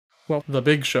Well, The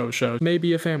Big Show Show may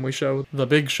be a family show. The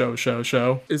Big Show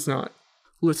Show is not.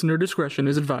 Listener discretion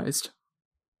is advised.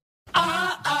 Make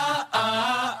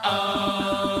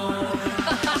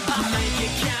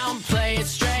it count, play it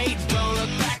straight, don't look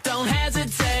back, don't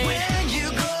hesitate. When you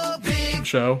go big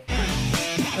Show.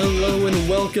 Hello and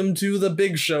welcome to The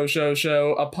Big Show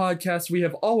Show, a podcast we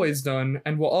have always done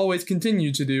and will always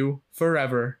continue to do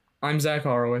forever. I'm Zach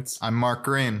Horowitz. I'm Mark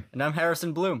Green. And I'm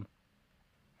Harrison Bloom.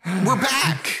 We're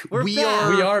back. We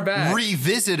are back.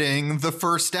 Revisiting the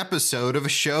first episode of a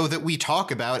show that we talk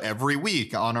about every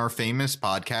week on our famous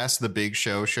podcast, The Big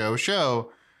Show Show,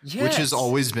 which has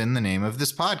always been the name of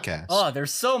this podcast. Oh,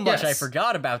 there's so much I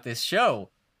forgot about this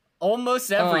show.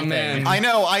 Almost everything. Oh, man.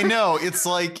 I know. It's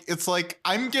like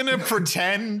I'm gonna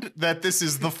pretend that this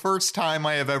is the first time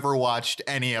I have ever watched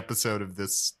any episode of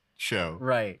this show.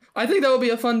 Right. I think that would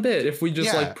be a fun bit if we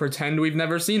just pretend we've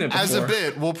never seen it before. As a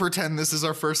bit, we'll pretend this is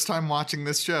our first time watching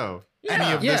this show.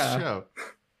 Any of this show.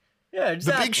 Yeah,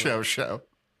 exactly. The Big Show.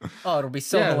 Oh, it'll be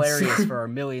so hilarious for our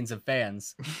millions of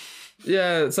fans.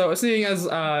 Yeah, so seeing as,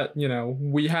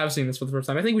 we have seen this for the first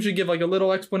time, I think we should give like a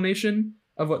little explanation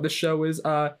of what the show is.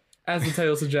 As the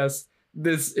title suggests,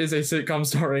 this is a sitcom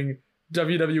starring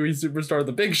WWE superstar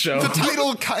The Big Show. The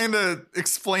title kind of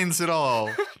explains it all.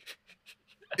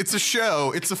 It's a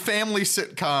show. It's a family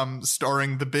sitcom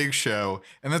starring The Big Show,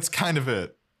 and that's kind of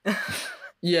it.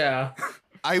 Yeah.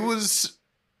 I was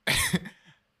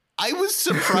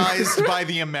surprised by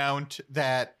the amount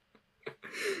that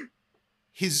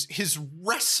his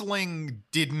wrestling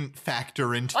didn't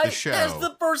factor into the show. That's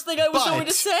the first thing I was going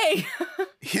to say.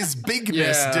 His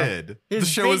bigness did. His the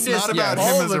show is not about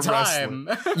him as a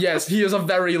wrestler. Yes, he is a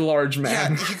very large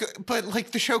man. Yeah, but like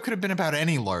the show could have been about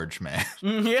any large man.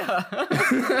 Yeah.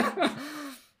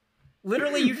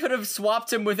 Literally, you could have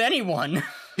swapped him with anyone.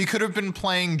 He could have been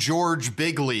playing George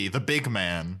Bigley, the big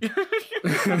man.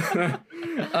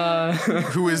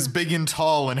 Who is big and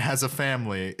tall and has a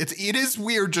family. It is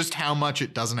weird just how much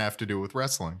it doesn't have to do with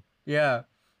wrestling. Yeah.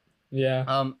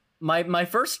 Yeah. My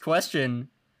first question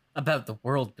about the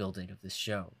world building of this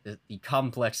show, the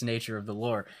complex nature of the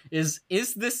lore, is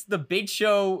this The Big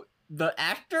Show the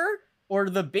actor or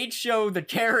The Big Show the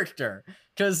character?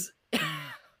 Because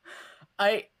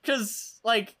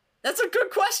that's a good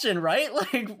question, right?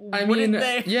 Like, wouldn't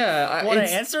they want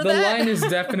to answer that? The line is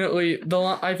definitely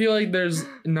I feel like there's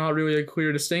not really a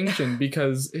clear distinction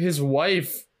because his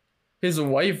wife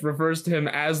refers to him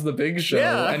as The Big Show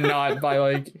and not by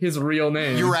like his real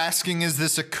name. You're asking, is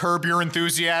this a Curb Your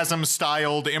Enthusiasm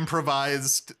styled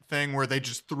improvised thing where they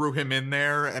just threw him in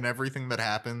there and everything that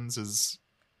happens is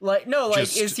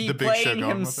is he playing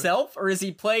himself or is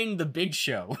he playing The Big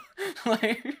Show?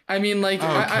 I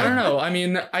don't know. I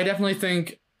mean, I definitely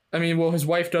think. His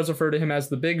wife does refer to him as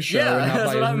The Big Show and not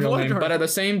by his real name. But at the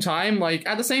same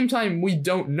time, we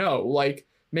don't know. Like,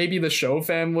 maybe the Show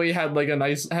family had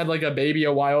a baby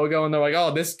a while ago, and they're like,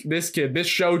 oh, this kid, this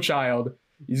Show child,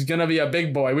 he's gonna be a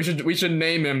big boy. We should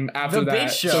name him after that. Big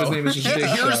Show. So his name is just Big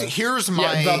Show.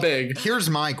 Here's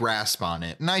my grasp on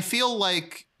it, and I feel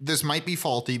like this might be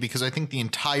faulty because I think the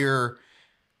entire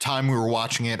time we were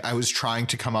watching it, I was trying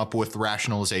to come up with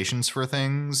rationalizations for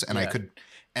things, and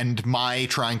my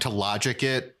trying to logic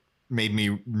it made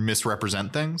me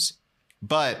misrepresent things.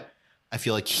 But I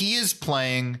feel like he is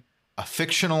playing a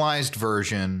fictionalized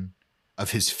version of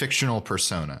his fictional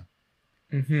persona.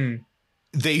 Mm-hmm.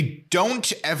 They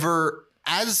don't ever,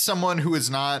 as someone who is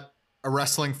not a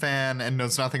wrestling fan and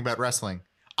knows nothing about wrestling,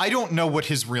 I don't know what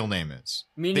his real name is.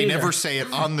 Me They neither. never say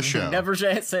it on the show. Never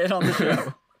say it on the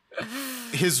show.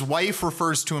 His wife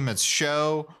refers to him as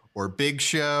Show or Big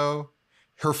Show.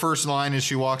 Her first line as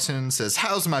she walks in and says,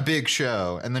 "How's my big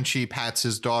show?" And then she pats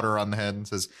his daughter on the head and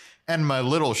says, "And my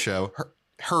little show,"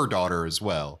 her daughter as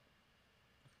well.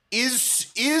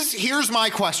 Here's my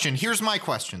question. Here's my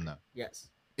question though. Yes.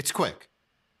 It's quick.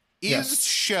 Is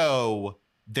Show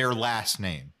their last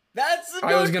name? That's a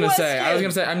good I was gonna question.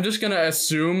 say, I'm just gonna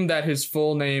assume that his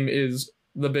full name is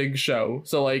The Big Show.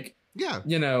 So like,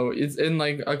 it's in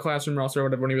like a classroom roster or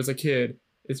whatever when he was a kid.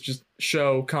 It's just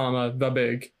Show, The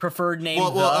Big. Preferred name.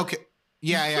 Well, okay.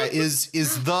 Yeah. Is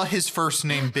his first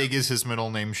name Big as his middle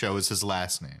name, Show is his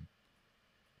last name?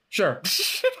 Sure.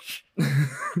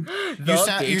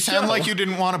 You sound like you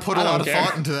didn't want to put a lot of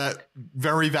thought into that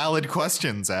very valid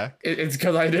question, Zach. It's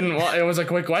because I didn't want. It was a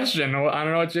quick question. I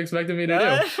don't know what you expected me to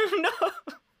do. No.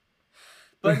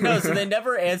 But no, so they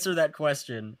never answer that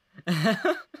question.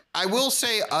 I will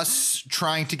say us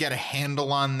trying to get a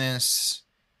handle on this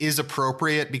is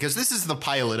appropriate because this is the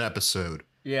pilot episode.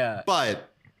 Yeah. But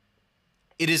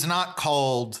it is not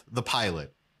called the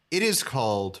pilot. It is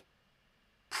called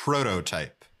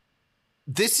Prototype.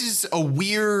 this is a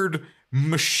weird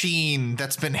machine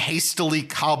that's been hastily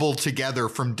cobbled together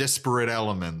from disparate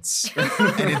elements.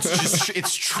 And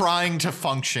it's trying to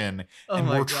function, and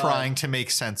we're trying to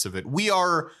make sense of it. We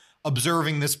are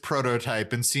observing this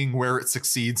prototype and seeing where it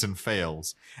succeeds and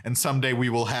fails. And someday we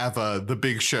will have the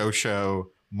Big Show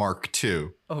Mark II.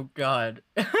 Oh, God.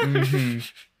 Mm-hmm.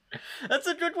 That's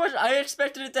a good question. I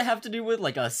expected it to have to do with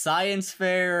like a science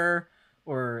fair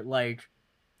or like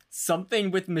something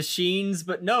with machines,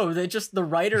 but no, the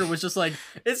writer was just like,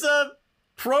 it's a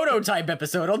prototype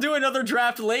episode. I'll do another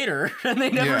draft later. And they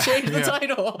never changed the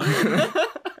title.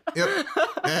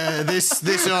 Yep.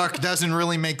 This arc doesn't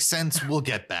really make sense. We'll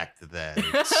get back to that.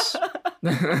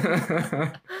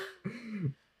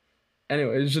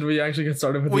 Anyway, should we actually get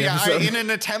started with the episode? In an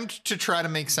attempt to try to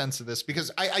make sense of this, because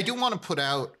I do want to put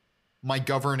out my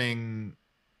governing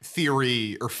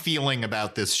theory or feeling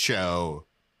about this show.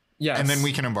 Yes. And then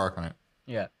we can embark on it.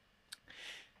 Yeah.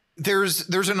 There's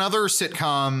another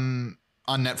sitcom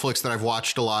on Netflix that I've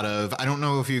watched a lot of. I don't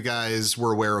know if you guys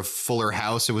were aware of Fuller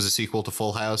House. It was a sequel to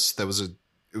Full House.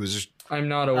 I'm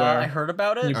not aware. I heard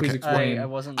about it. Can you please explain? I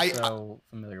wasn't so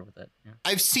familiar with it. Yeah.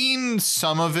 I've seen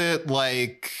some of it,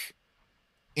 like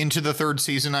into the third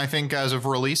season, I think, as of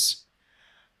release.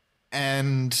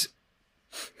 And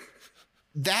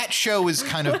that show is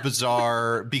kind of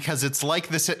bizarre because it's like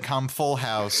the sitcom Full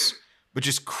House, but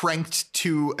just cranked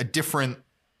to a different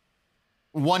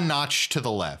one notch to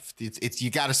the left. It's you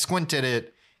got to squint at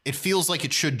it. It feels like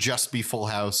it should just be Full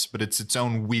House, but it's its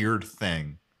own weird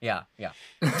thing. Yeah.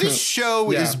 This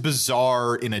show is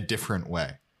bizarre in a different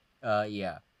way.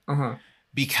 Yeah. Uh-huh.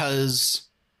 Because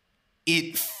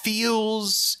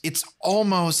it's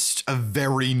almost a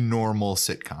very normal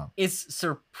sitcom. It's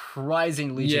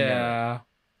surprisingly generic.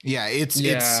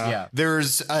 Yeah,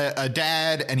 there's a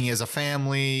dad and he has a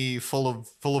family full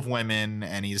of women,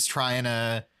 and he's trying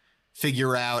to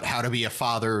figure out how to be a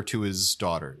father to his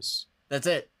daughters. That's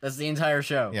it. That's the entire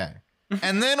show. Yeah.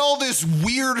 And then all this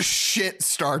weird shit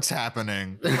starts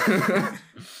happening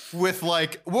with,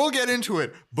 like, we'll get into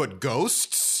it, but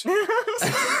ghosts,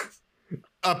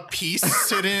 a piece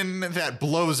sit-in that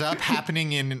blows up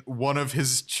happening in one of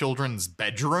his children's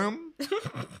bedroom.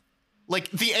 Like,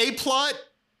 the A plot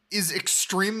is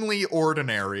extremely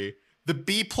ordinary. The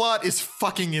B plot is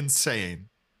fucking insane.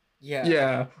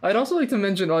 Yeah. I'd also like to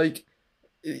mention, like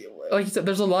you said,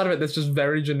 there's a lot of it that's just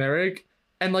very generic.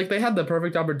 And, like, they had the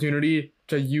perfect opportunity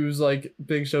to use, like,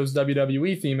 Big Show's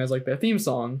WWE theme as, like, their theme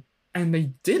song. And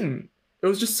they didn't. It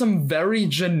was just some very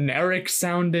generic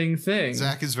sounding thing.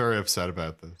 Zach is very upset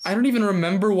about this. I don't even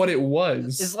remember what it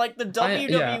was. Is, like, the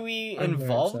WWE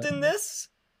involved in this?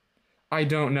 I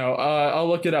don't know. I'll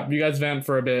look it up. You guys vamp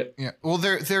for a bit. Yeah. Well,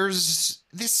 there's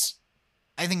this,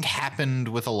 I think, happened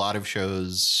with a lot of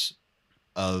shows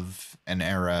of an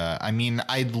era. I mean,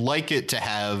 I'd like it to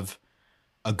have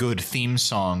a good theme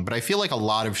song, but I feel like a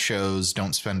lot of shows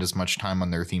don't spend as much time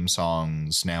on their theme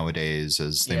songs nowadays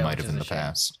as they might have in the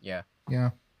past. Yeah.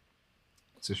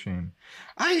 It's a shame.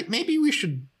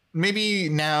 Maybe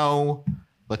now,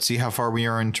 let's see how far we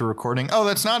are into recording. Oh,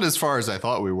 that's not as far as I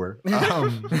thought we were.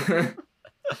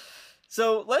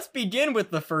 So let's begin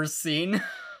with the first scene.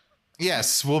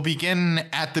 Yes, we'll begin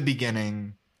at the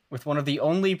beginning. With one of the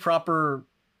only proper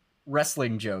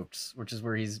wrestling jokes, which is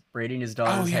where he's braiding his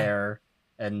daughter's hair,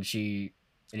 and he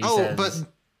says, but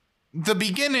the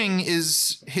beginning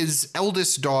is his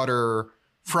eldest daughter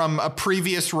from a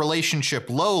previous relationship,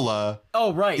 Lola.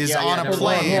 Oh, right. Is on a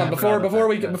plane. Hold on.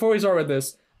 Before we start with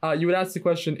this, you would ask the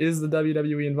question, is the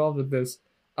WWE involved with this?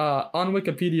 On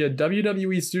Wikipedia,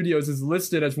 WWE Studios is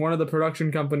listed as one of the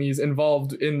production companies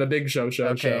involved in the Big Show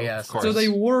show. Yes. So they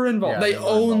were involved. Yeah, they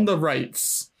own the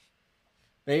rights.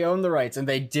 They own the rights, and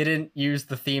they didn't use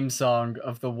the theme song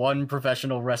of the one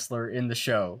professional wrestler in the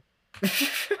show.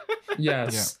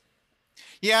 Yes.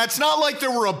 Yeah, it's not like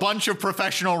there were a bunch of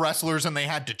professional wrestlers and they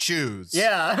had to choose.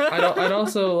 Yeah. I'd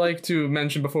also like to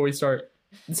mention before we start,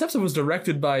 this episode was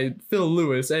directed by Phil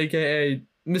Lewis, a.k.a.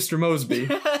 Mr. Mosby.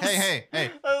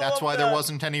 Hey. That's why there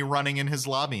wasn't any running in his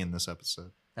lobby in this episode.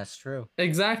 That's true.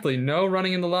 Exactly. No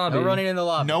running in the lobby.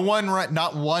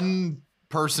 Not one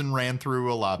person ran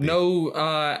through a lobby.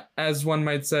 No, as one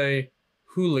might say,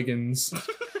 hooligans.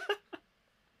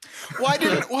 Why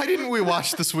didn't we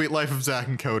watch The Sweet Life of Zack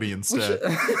and Cody instead?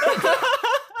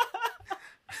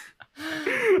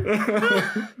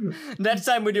 Next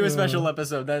time we do a special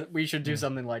episode, that we should do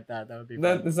something like that. That would be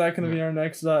fun. Is that going to be our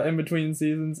next in between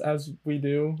seasons, as we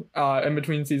do in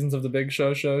between seasons of the Big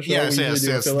Show? Yes, we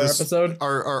do a filler episode.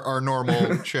 Our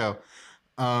normal show.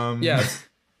 Yes.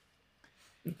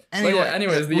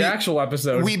 Anyways, the actual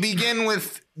episode. We begin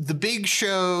with the Big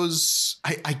Show's.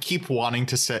 I keep wanting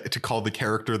to call the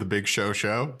character the Big Show.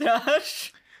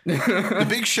 The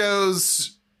Big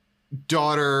Show's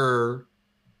daughter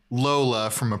Lola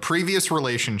from a previous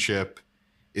relationship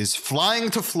is flying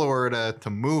to Florida to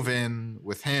move in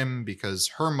with him because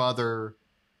her mother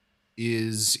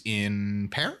is in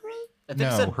Paris.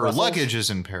 No, her luggage is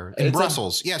in Paris. In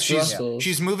Brussels. Yes,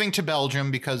 she's moving to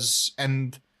Belgium because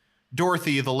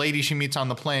Dorothy, the lady she meets on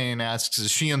the plane, asks,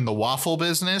 is she in the waffle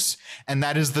business? And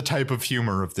that is the type of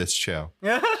humor of this show.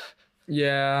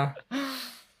 Yeah.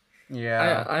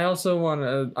 Yeah. I also want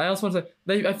to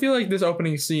say, I feel like this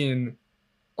opening scene,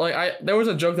 there was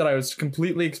a joke that I was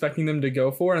completely expecting them to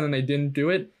go for, and then they didn't do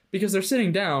it, because they're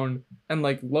sitting down, and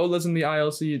Lola's in the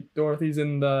aisle seat, Dorothy's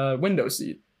in the window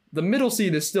seat. The middle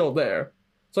seat is still there.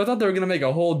 So I thought they were going to make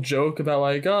a whole joke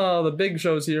about the Big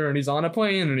Show's here and he's on a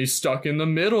plane and he's stuck in the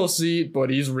middle seat, but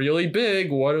he's really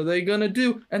big. What are they going to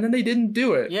do? And then they didn't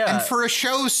do it. Yeah. And for a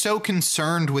show so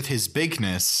concerned with his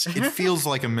bigness, it feels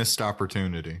like a missed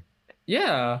opportunity.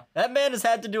 Yeah. That man has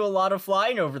had to do a lot of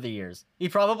flying over the years. He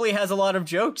probably has a lot of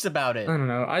jokes about it. I don't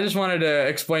know. I just wanted to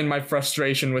explain my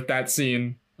frustration with that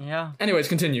scene. Yeah. Anyways,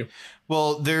 continue.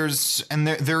 Well, there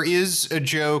is a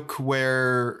joke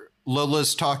where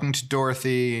Lola's talking to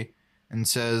Dorothy and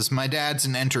says, "My dad's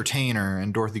an entertainer."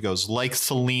 And Dorothy goes, "Like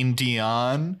Celine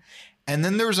Dion?" And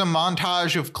then there's a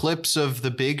montage of clips of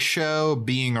the Big Show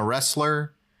being a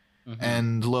wrestler. Mm-hmm.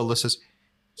 And Lola says,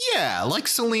 "Yeah, like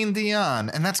Celine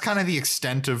Dion." And that's kind of the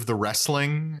extent of the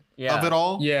wrestling of it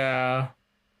all. Yeah.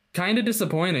 Kind of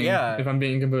disappointing, if I'm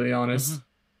being completely honest. Mm-hmm.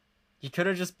 He could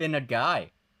have just been a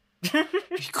guy.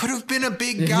 He could have been a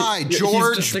big guy.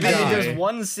 George Big. There's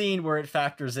one scene where it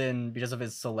factors in because of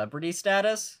his celebrity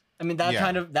status. I mean, that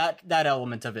kind of that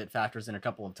element of it factors in a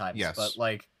couple of times. Yes. But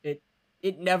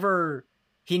he never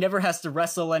has to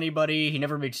wrestle anybody. He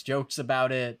never makes jokes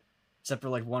about it, except for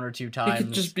one or two times. He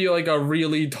could just be a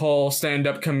really tall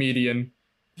stand-up comedian.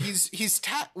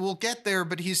 We'll get there,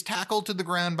 but he's tackled to the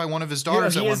ground by one of his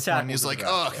daughters at one point. And he's like,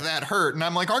 "Ugh, that hurt." And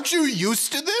I'm like, "Aren't you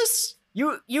used to this?"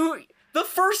 The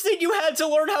first thing you had to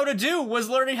learn how to do was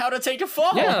learning how to take a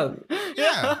fall.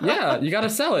 Yeah. You gotta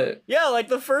sell it. Yeah,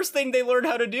 the first thing they learned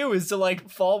how to do is to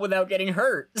fall without getting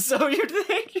hurt. So you'd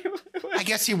think I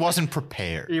guess he wasn't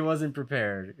prepared. He wasn't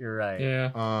prepared. You're right.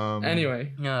 Yeah.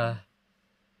 Anyway. Yeah.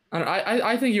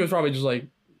 I think he was probably just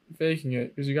faking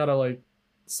it, because you gotta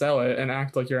sell it and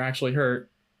act like you're actually hurt.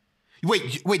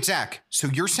 Wait, Zach. So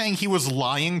you're saying he was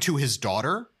lying to his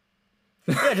daughter?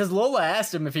 Yeah, because Lola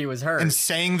asked him if he was hurt. And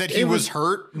saying that he was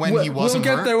hurt when he wasn't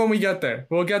hurt? We'll get there when we get there.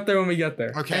 We'll get there when we get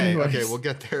there. Okay, Anyways, we'll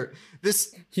get there.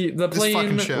 The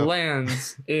plane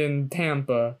lands in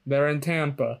Tampa. They're in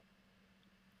Tampa.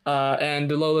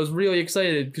 And Lola's really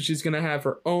excited because she's going to have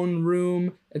her own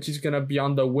room and she's going to be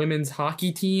on the women's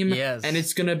hockey team. Yes. And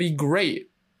it's going to be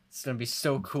great. It's going to be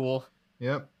so cool.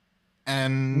 Yep.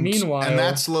 And meanwhile, and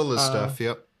that's Lola's stuff.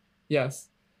 Yep. Yes.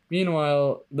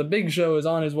 Meanwhile, the Big Show is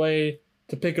on his way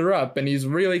to pick her up, and he's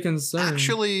really concerned.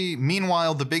 Actually,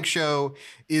 meanwhile, the Big Show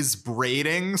is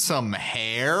braiding some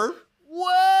hair.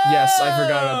 Whoa! Yes, I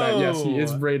forgot about that. Yes, he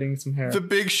is braiding some hair. The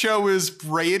Big Show is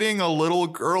braiding a little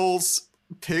girl's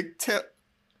pigtail.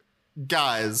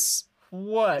 Guys,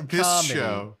 what this comedy?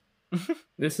 show?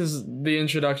 This is the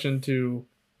introduction to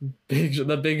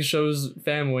the Big Show's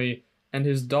family and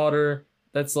his daughter.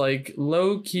 That's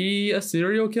low-key a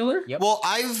serial killer? Yep. Well,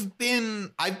 I've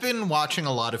been watching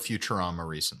a lot of Futurama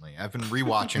recently. I've been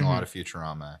rewatching a lot of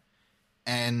Futurama.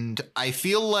 And I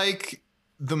feel like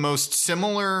the most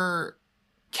similar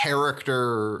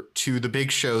character to the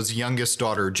Big Show's youngest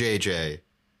daughter, JJ,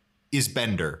 is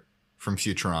Bender from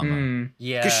Futurama.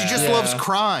 Yeah. Because she just loves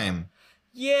crime.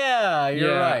 Yeah,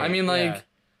 you're right. I mean,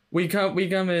 we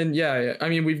come in, I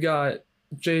mean, we've got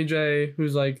JJ,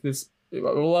 who's this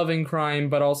loving crime,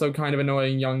 but also kind of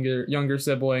annoying younger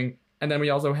sibling. And then we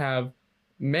also have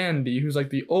Mandy, who's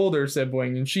the older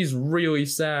sibling, and she's really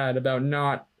sad about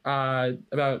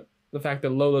about the fact that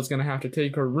Lola's gonna have to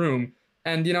take her room.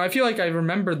 And I feel like I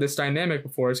remembered this dynamic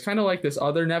before. It's kind of like this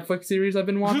other Netflix series I've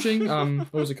been watching.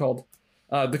 What was it called?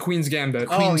 The Queen's Gambit.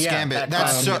 Queen's Gambit.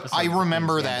 That's I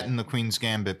remember that in the Queen's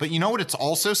Gambit. But you know what it's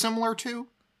also similar to?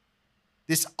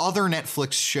 This other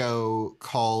Netflix show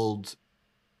called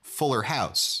Fuller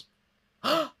House.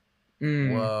 Whoa.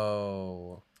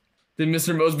 Did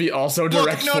Mr. Mosby also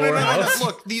direct Fuller House? No.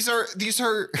 Look, these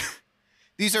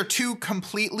are two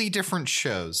completely different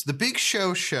shows. The Big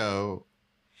Show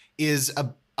is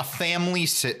a family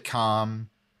sitcom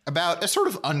about a sort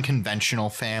of unconventional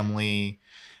family.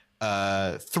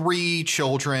 3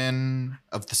 children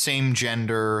of the same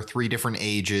gender, 3 different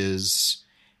ages.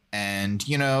 And,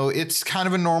 you know, it's kind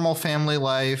of a normal family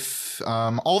life.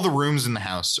 All the rooms in the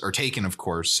house are taken, of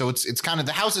course. So it's kind of,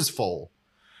 the house is full.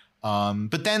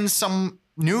 But then some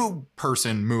new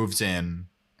person moves in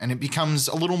and it becomes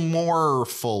a little more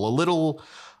full, a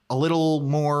little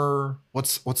more,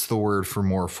 what's the word for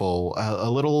more full?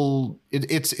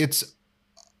 It's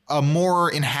a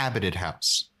more inhabited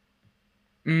house.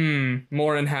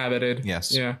 More inhabited.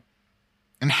 Yes. Yeah.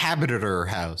 Inhabitor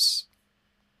house.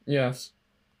 Yes.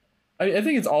 I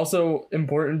think it's also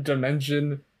important to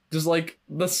mention just like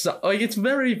it's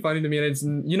very funny to me,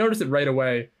 and you notice it right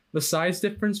away. The size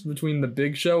difference between the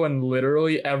Big Show and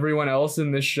literally everyone else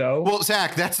in this show. Well,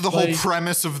 Zach, that's the whole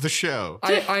premise of the show.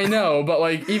 I know, but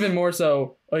like even more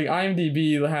so, like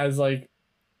IMDb has like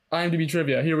IMDb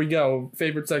trivia. Here we go.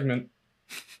 Favorite segment.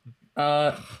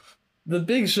 The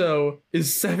Big Show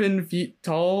is 7 feet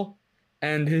tall,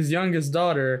 and his youngest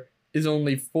daughter is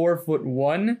only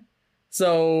 4'1".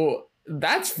 So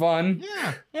that's fun.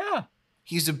 Yeah.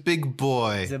 He's a big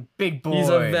boy. He's a big boy. He's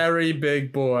a very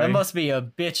big boy. That must be a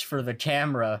bitch for the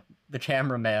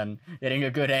cameraman, getting a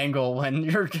good angle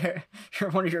when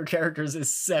one of your characters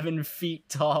is 7 feet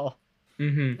tall.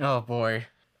 Mm-hmm. Oh boy.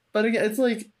 But again, it's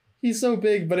like he's so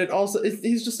big, but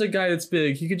he's just a guy that's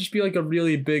big. He could just be like a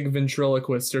really big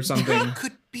ventriloquist or something.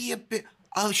 Could be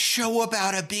a show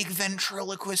about a big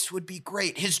ventriloquist would be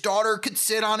great. His daughter could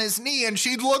sit on his knee and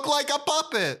she'd look like a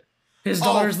puppet. His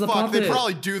daughter's the puppet. They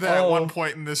probably do that at one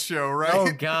point in this show, right?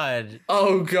 Oh god.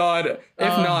 Oh god. If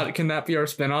not, can that be our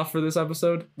spinoff for this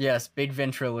episode? Yes, big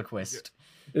ventriloquist.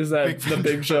 Is that the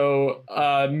Big Show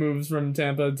moves from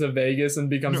Tampa to Vegas and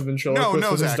becomes a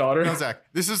ventriloquist with his daughter? No, Zach.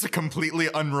 This is a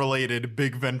completely unrelated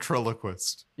big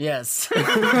ventriloquist. Yes.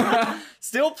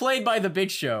 Still played by the Big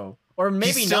Show. Or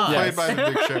maybe He's still not. played by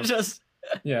the Big Show.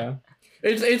 Yeah.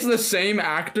 It's the same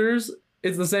actors.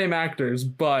 It's the same actors,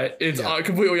 but it's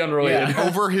completely unrelated. Yeah.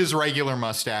 Over his regular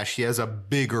mustache, he has a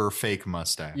bigger fake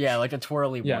mustache. Yeah, like a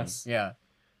twirly one. Yeah.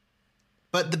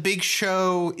 But the Big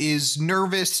Show is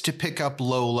nervous to pick up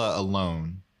Lola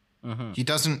alone.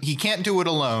 Mm-hmm. He can't do it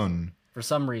alone. For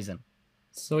some reason.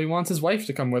 So he wants his wife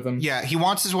to come with him. Yeah, he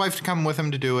wants his wife to come with him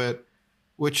to do it,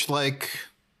 which, like,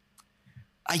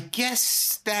 I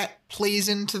guess that plays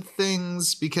into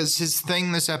things because his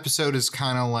thing this episode is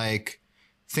kind of like,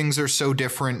 things are so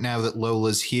different now that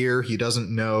Lola's here. He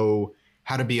doesn't know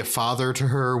how to be a father to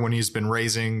her when he's been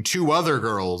raising 2 other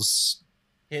girls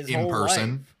His in whole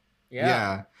person. life.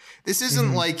 Yeah. This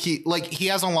isn't like he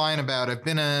has a line about, I've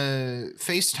been a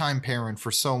FaceTime parent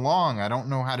for so long. I don't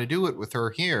know how to do it with her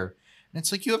here. And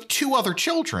it's like, you have 2 other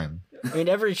children. I mean,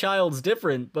 every child's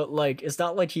different, but like, it's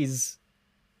not like he's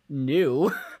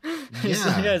new. It's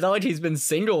not like he's been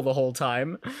single the whole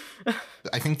time.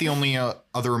 I think the only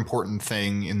other important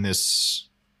thing in this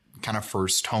kind of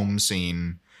first home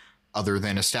scene, other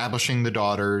than establishing the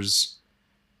daughters,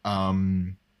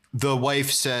 the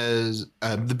wife says,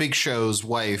 the Big Show's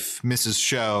wife, Mrs.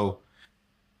 Show,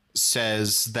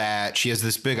 says that she has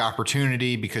this big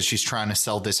opportunity because she's trying to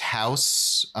sell this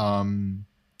house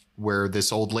where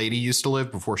this old lady used to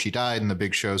live before she died. And the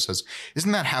Big Show says,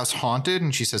 isn't that house haunted?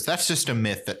 And she says, that's just a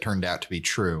myth that turned out to be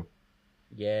true.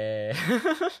 Yeah.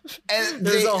 And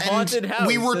There's a haunted house.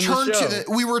 We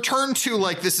return to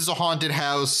like, this is a haunted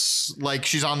house. Like,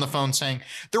 she's on the phone saying,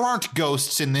 there aren't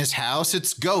ghosts in this house.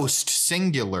 It's ghost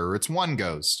singular. It's one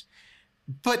ghost.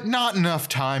 But not enough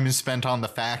time is spent on the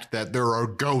fact that there are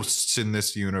ghosts in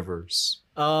this universe.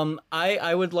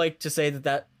 I would like to say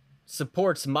that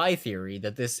supports my theory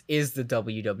that this is the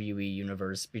WWE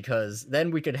universe, because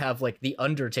then we could have like the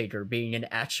Undertaker being an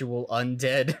actual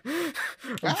undead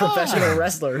professional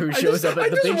wrestler who shows up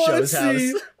at the Big Show's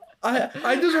house.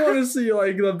 I just want to see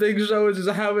like the Big Show is just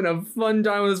having a fun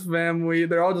time with his family.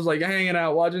 They're all just like hanging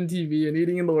out, watching TV and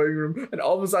eating in the living room, and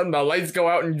all of a sudden the lights go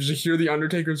out and you just hear the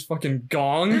Undertaker's fucking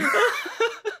gong.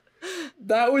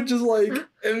 That would just like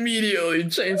immediately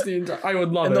change the entire. I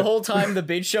would love it. And the whole time the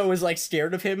Big Show is like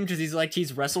scared of him because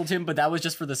he's wrestled him, but that was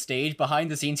just for the stage. Behind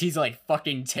the scenes, he's like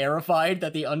fucking terrified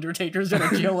that the Undertaker's gonna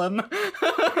kill him.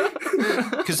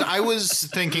 Because I was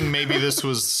thinking maybe this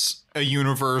was a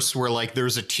universe where like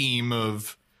there's a team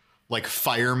of like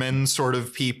firemen sort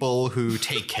of people who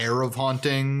take care of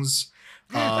hauntings.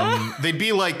 They'd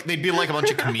be like a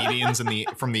bunch of comedians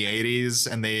from the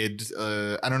 80s, and they'd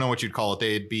I don't know what you'd call it.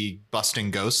 They'd be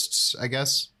busting ghosts, I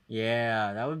guess.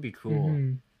 Yeah, that would be cool.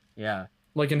 Mm-hmm. Yeah,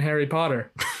 like in Harry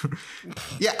Potter.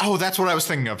 Yeah. Oh, that's what I was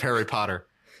thinking of, Harry Potter.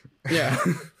 Yeah.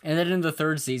 And then in the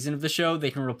 3rd season of the show,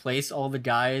 they can replace all the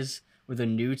guys with a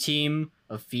new team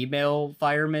of female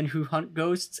firemen who hunt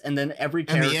ghosts, and then every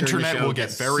character the internet in the show will get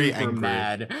gets very super angry.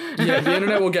 mad. Yeah, the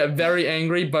internet will get very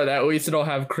angry, but at least it'll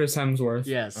have Chris Hemsworth.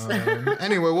 Yes.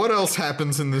 Anyway, what else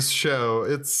happens in this show?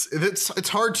 It's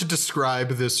hard to describe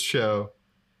this show.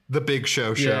 The Big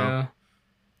Show show. Yeah.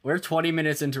 We're 20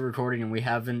 minutes into recording and we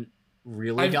haven't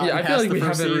really gotten I feel past like the we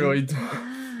first haven't scene.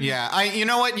 really. Yeah, you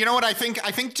know what I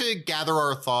think to gather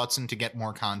our thoughts and to get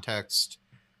more context,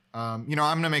 I'm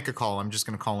gonna make a call. I'm just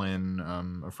gonna call in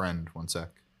a friend. 1 sec.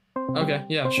 Okay,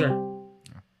 yeah, sure.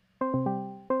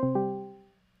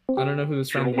 I don't know who this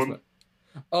friend is. Gentlemen.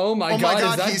 But... Oh my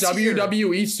god, is that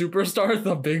WWE superstar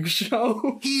The Big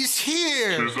Show? He's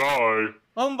here. Tis I.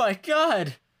 Oh my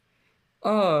god!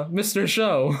 Mr.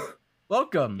 Show.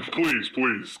 Welcome. Please,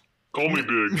 call me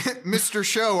Big. Mr.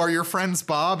 Show, are your friends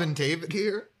Bob and David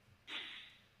here?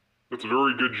 That's a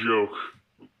very good joke.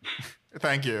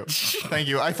 Thank you. Thank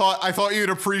you. I thought you'd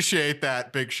appreciate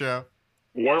that, Big Show.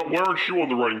 Why aren't you on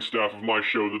the writing staff of my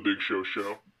show, The Big Show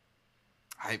Show?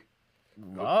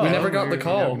 Oh, We never got the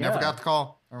call. Never got the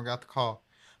call.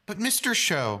 But Mr.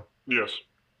 Show, Yes.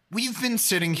 we've been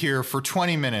sitting here for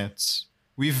 20 minutes.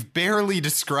 We've barely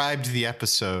described the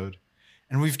episode,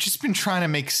 and we've just been trying to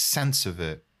make sense of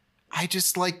it.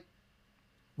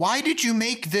 Why did you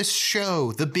make this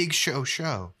show, The Big Show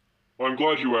show? I'm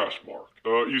glad you asked, Mark.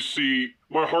 You see,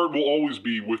 my heart will always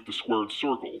be with the squared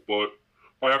circle, but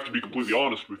I have to be completely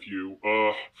honest with you.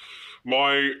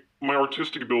 My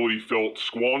artistic ability felt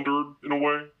squandered, in a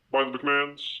way, by the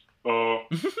McMahons.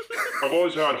 I've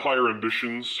always had higher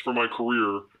ambitions for my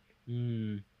career.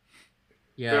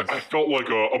 Yes. I felt like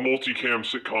a multicam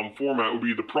sitcom format would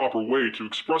be the proper way to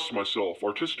express myself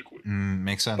artistically.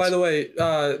 Makes sense. By the way,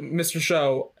 Mr.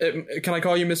 Show, can I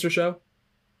call you Mr. Show?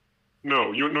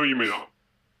 No, you may not.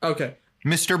 Okay.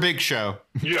 Mr. Big Show.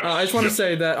 Yes. I just want to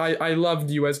say that I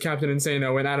loved you as Captain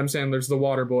Insano and Adam Sandler's The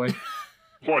Water Boy.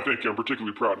 Well, thank you. I'm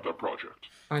particularly proud of that project.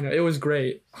 I know, it was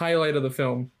great. Highlight of the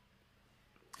film.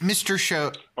 Mr.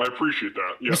 Show. I appreciate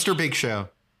that. Yes. Mr. Big Show.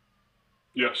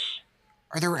 Yes.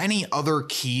 Are there any other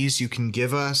keys you can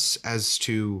give us as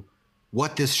to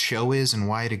what this show is and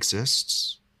why it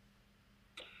exists?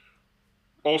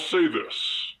 I'll say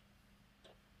this.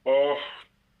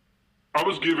 I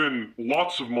was given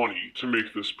lots of money to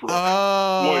make this production.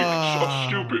 Like, a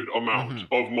stupid amount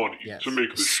of money to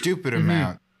make this show. Stupid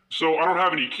amount. So I don't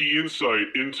have any key insight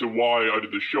into why I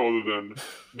did the show other than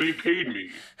they paid me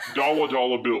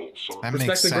dollar bills. So. That Respect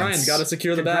makes the sense. grind. Gotta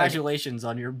secure the bag. Congratulations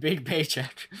on your big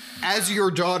paycheck. As your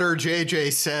daughter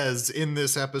JJ says in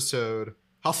this episode,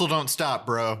 hustle don't stop,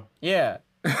 bro. Yeah.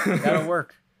 Gotta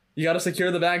work. You gotta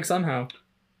secure the bag somehow.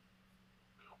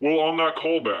 Well, on that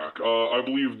callback, I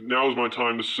believe now is my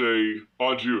time to say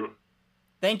adieu.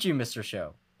 Thank you, Mr.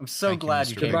 Show. I'm so Thank you, glad Mr.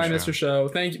 you Big came. Goodbye, Show. Mr. Show.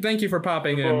 Thank you for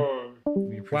popping in.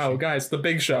 Wow, guys, The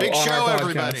Big Show. Big on Show, our podcast.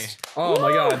 everybody. Oh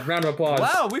my god, round of applause.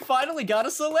 Wow, we finally got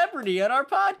a celebrity on our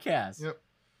podcast. Yep.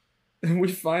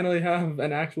 We finally have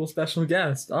an actual special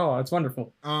guest. Oh, it's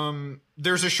wonderful.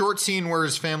 There's a short scene where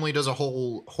his family does a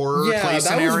whole horror Yeah, play that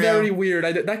scenario. was very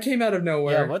weird. That came out of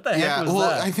nowhere. Yeah, what the heck Yeah, was well,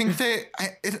 that? I think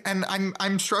and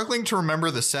I'm struggling to remember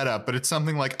the setup, but it's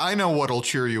something like, I know what'll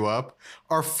cheer you up.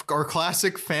 Our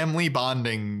classic family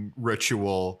bonding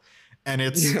ritual, and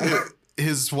it's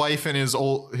his wife and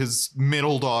his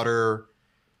middle daughter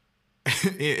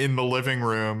in the living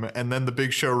room, and then the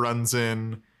Big Show runs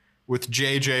in with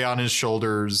JJ on his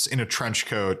shoulders in a trench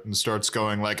coat and starts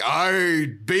going like, "I,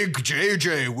 Big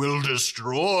JJ, will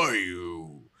destroy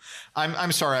you."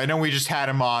 I'm sorry. I know we just had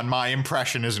him on. My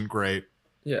impression isn't great.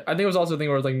 Yeah, I think it was also a thing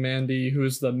where it's like Mandy,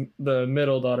 who's the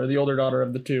middle daughter, the older daughter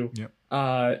of the two,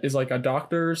 is like a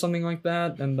doctor or something like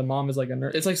that, and the mom is like a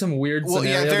nurse. It's like some weird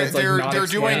scenario that's like not they're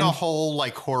explained. doing a whole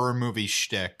like horror movie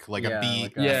shtick, like Yeah, a B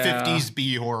like a- 50s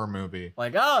B horror movie.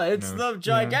 Like, oh, it's the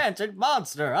gigantic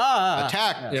monster.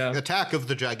 Attack of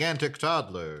the gigantic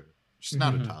toddler. She's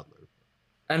not a toddler.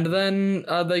 And then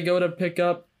they go to pick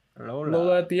up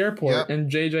Lola at the airport, Yep.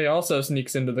 and JJ also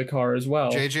sneaks into the car as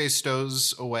well. JJ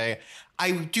stows away.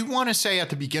 I do want to say at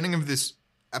the beginning of this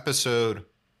episode,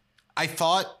 I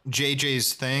thought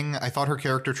JJ's thing, I thought her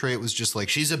character trait was just like,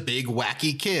 she's a big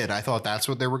wacky kid. I thought that's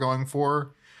what they were going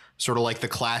for. Sort of like the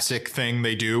classic thing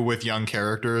they do with young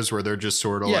characters where they're just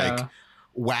sort of like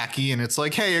wacky. And it's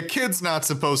like, hey, a kid's not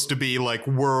supposed to be like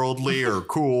worldly or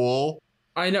cool.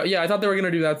 I know. Yeah, I thought they were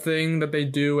gonna do that thing that they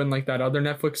do in like that other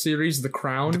Netflix series, The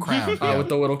Crown. The Crown, yeah. With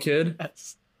the little kid.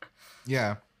 Yes,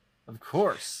 Yeah. of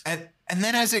course. And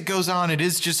then as it goes on, it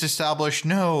is just established,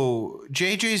 no,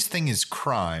 JJ's thing is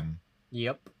crime.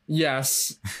 Yep.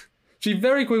 Yes. She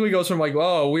very quickly goes from like,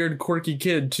 oh, weird quirky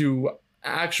kid to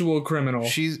actual criminal.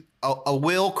 a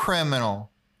will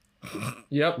criminal.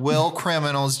 Yep. Will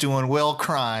criminals doing will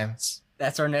crimes.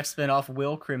 That's our next spinoff,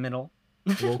 Will Criminal.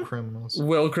 Will criminals.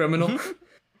 Will criminal.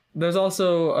 There's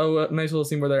also a nice little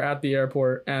scene where they're at the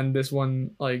airport and this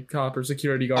one like cop or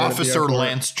security guard. Officer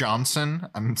Lance Johnson.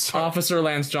 I'm sorry. Officer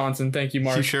Lance Johnson. Thank you,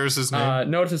 Mark. He shares his name.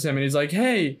 Notices him and he's like,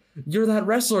 "Hey, you're that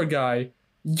wrestler guy.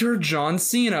 You're John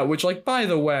Cena." Which, like, by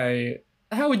the way,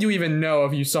 how would you even know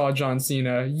if you saw John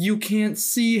Cena? You can't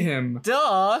see him.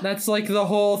 Duh. That's like the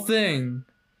whole thing.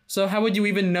 So how would you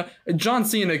even know? John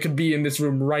Cena could be in this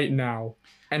room right now,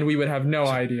 and we would have no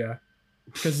idea.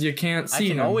 Because you can't see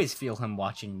him. I can always feel him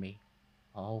watching me.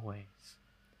 Always.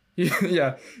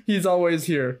 Yeah, he's always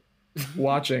here.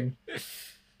 Watching.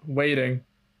 Waiting.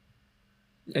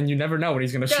 And you never know when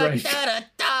he's gonna strike. There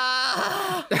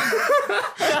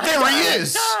he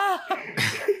is!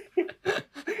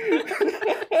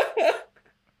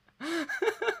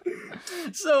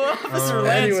 So Officer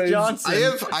Lance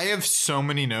Johnson. I have so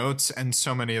many notes and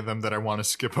so many of them that I want to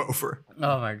skip over.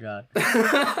 Oh my god.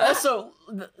 Also,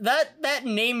 that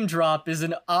name drop is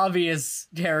an obvious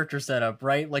character setup,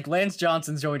 right? Like Lance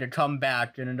Johnson's going to come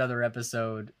back in another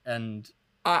episode, and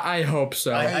I hope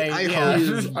so. I hope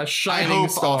he's a shining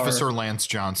star. Officer Lance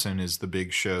Johnson is the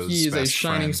Big Show's He is a best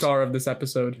shining friend. star of this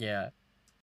episode. yeah.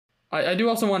 I do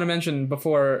also want to mention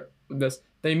before this,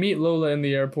 they meet Lola in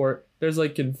the airport. There's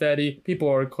like confetti. People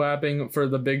are clapping for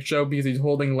the Big Show because he's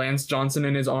holding Lance Johnson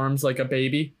in his arms like a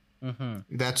baby.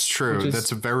 Mm-hmm. That's true. Is,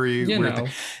 That's a very weird thing.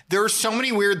 There are so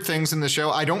many weird things in the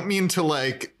show. I don't mean to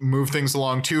like move things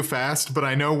along too fast, but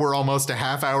I know we're almost a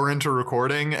half hour into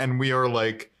recording and we are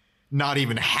like not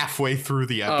even halfway through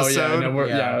the episode. Oh yeah, no,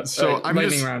 yeah. So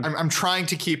round. I'm trying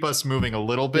to keep us moving a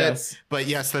little bit. Yes. But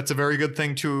yes, that's a very good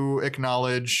thing to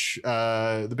acknowledge.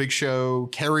 The Big Show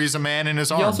carries a man in his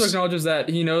arms. He also acknowledges that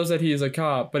he knows that he's a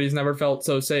cop, but he's never felt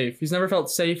so safe. He's never felt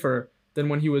safer than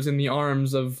when he was in the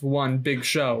arms of one Big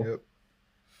Show.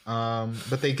 Yep.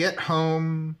 But they get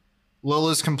home.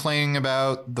 Lola's complaining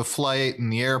about the flight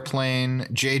and the airplane.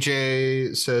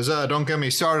 JJ says, don't get me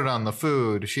started on the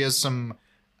food. She has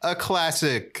a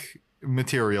classic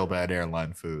material bad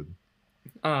airline food.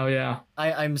 Oh, yeah.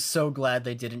 I'm so glad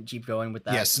they didn't keep going with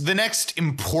that. Yes, the next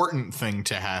important thing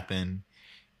to happen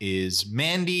is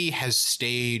Mandy has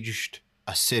staged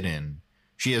a sit-in.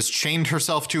 She has chained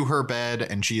herself to her bed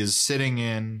and she is sitting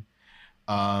in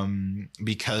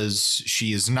because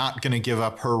she is not going to give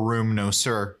up her room, no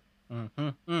sir.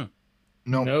 Mm-hmm.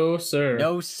 No, sir.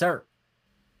 No, sir.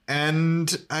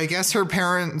 And I guess her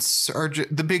parents are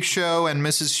the Big Show and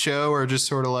Mrs. Show are just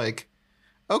sort of like,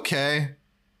 okay.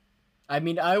 I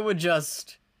mean, I would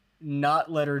just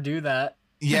not let her do that.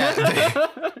 Yeah.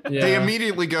 They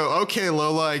immediately go, okay,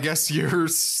 Lola, I guess you're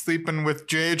sleeping with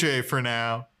JJ for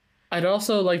now. I'd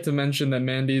also like to mention that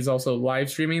Mandy's also live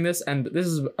streaming this, and this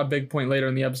is a big point later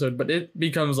in the episode, but it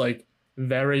becomes like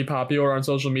very popular on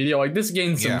social media. Like this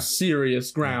gains some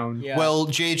serious ground. Yeah. Well,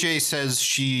 JJ says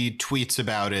she tweets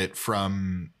about it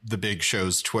from the Big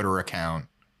Show's Twitter account.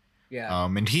 Yeah.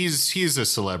 And he's a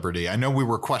celebrity. I know we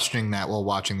were questioning that while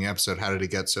watching the episode. How did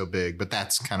it get so big? But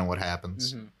that's kind of what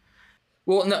happens. Mm-hmm.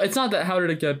 Well, no, it's not that how did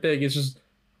it get big. It's just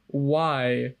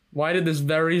why? Why did this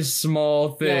very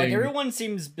small thing? Yeah, like everyone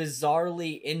seems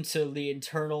bizarrely into the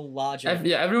internal logic.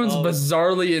 Everyone's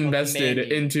bizarrely invested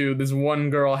into this one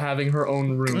girl having her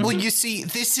own room. Well, you see,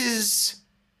 this is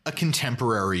a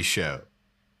contemporary show.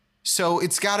 So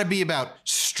it's got to be about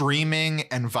streaming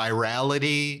and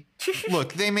virality.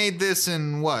 Look, they made this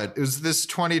in what? Was this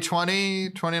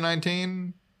 2020,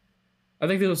 2019? I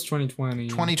think it was 2020.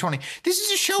 2020. This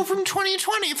is a show from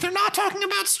 2020. If they're not talking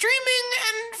about streaming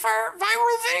and for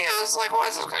viral videos, like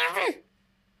what's it gonna be?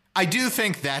 I do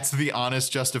think that's the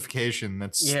honest justification.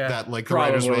 That like the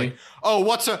writers were like, oh,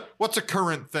 what's a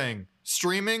current thing?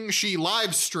 Streaming? She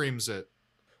live streams it.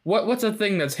 What's a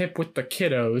thing that's hip with the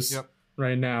kiddos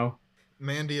right now?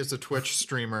 Mandy is a Twitch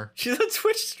streamer. She's a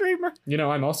Twitch streamer. You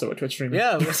know, I'm also a Twitch streamer.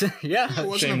 Yeah, yeah. It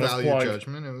wasn't a value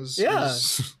judgment. It was. Yeah. It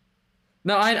was...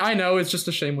 No, I know. It's just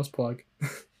a shameless plug.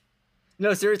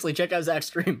 No, seriously, check out Zach's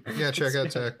stream. Yeah, check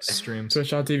out Zach's streams.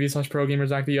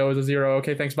 Twitch.tv/ProGamerZach. The O is a 0.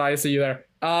 Okay, thanks. Bye. See you there.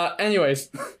 Anyways.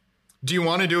 Do you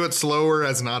want to do it slower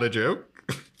as not a joke?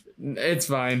 It's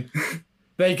fine.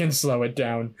 They can slow it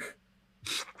down.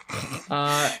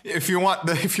 If you want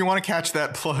to catch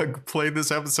that plug, play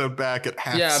this episode back at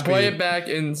half speed. Yeah, play it back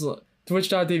in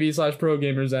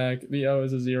Twitch.tv/ProGamerZach. The O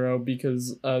is a 0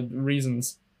 because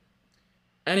reasons.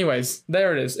 Anyways,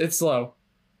 there it is. It's slow.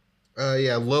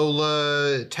 Yeah,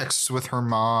 Lola texts with her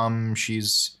mom.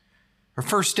 Her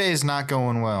first day is not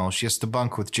going well. She has to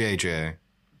bunk with JJ.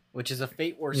 which is a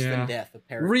fate worse than death,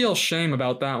 apparently. Real shame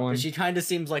about that one. She kind of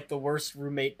seems like the worst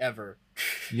roommate ever.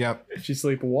 Yep. She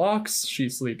sleepwalks, she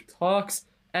sleep talks,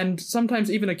 and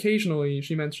sometimes even occasionally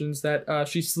she mentions that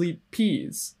she sleep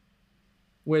pees.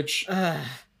 Which,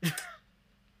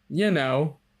 you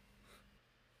know,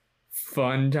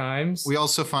 fun times. We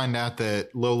also find out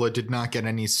that Lola did not get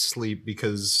any sleep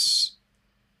because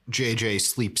JJ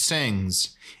sleep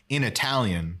sings in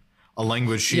Italian, a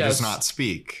language she does not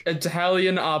speak.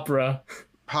 Italian opera.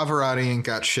 Pavarotti ain't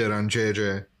got shit on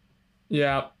JJ.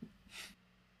 Yeah.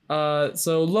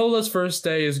 So Lola's first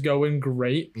day is going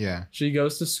great. Yeah. She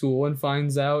goes to school and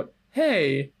finds out,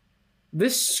 hey,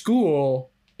 this school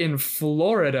in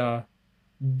Florida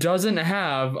doesn't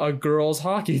have a girls'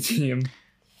 hockey team.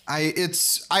 They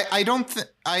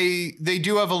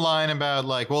do have a line about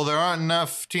like, well, there aren't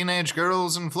enough teenage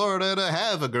girls in Florida to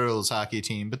have a girls' hockey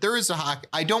team, but there is a hockey.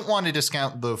 I don't want to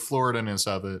discount the Florida-ness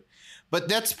of it, but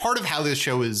that's part of how this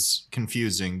show is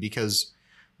confusing because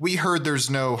we heard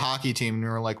there's no hockey team and we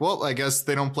were like, well, I guess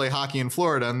they don't play hockey in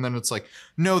Florida. And then it's like,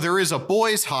 no, there is a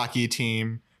boys' hockey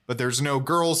team, but there's no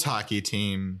girls' hockey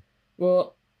team.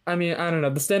 Well, I mean, I don't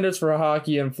know. The standards for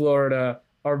hockey in Florida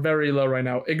are very low right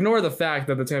now. Ignore the fact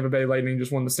that the Tampa Bay Lightning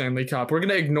just won the Stanley Cup. We're going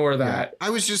to ignore that. Yeah. I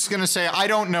was just going to say, I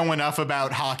don't know enough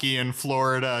about hockey in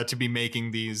Florida to be making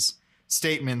these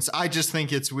statements. I just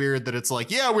think it's weird that it's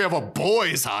like, yeah, we have a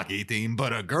boys hockey team,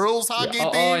 but a girls hockey team?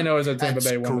 All I know is that Tampa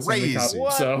Bay won the Stanley Cup.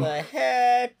 What the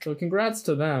heck? So congrats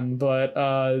to them. But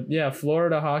yeah,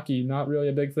 Florida hockey, not really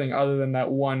a big thing other than that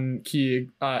one key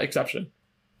exception.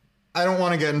 I don't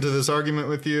want to get into this argument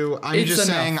with you. I'm just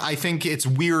saying I think it's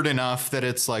weird enough that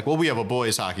it's like, well, we have a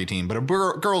boys hockey team, but a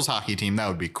girls hockey team, that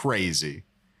would be crazy.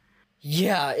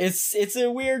 Yeah, it's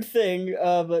a weird thing,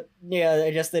 but yeah,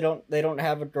 I guess they don't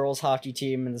have a girls hockey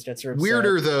team and the Jets are upset.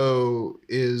 Weirder though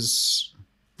is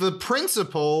the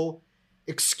principal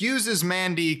excuses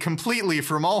Mandy completely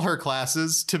from all her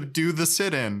classes to do the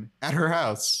sit-in at her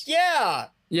house. Yeah.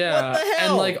 Yeah, what the hell?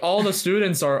 and like all the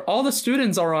students are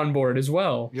on board as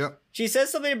well. Yep. She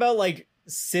says something about like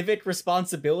civic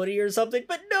responsibility or something,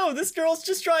 but no, this girl's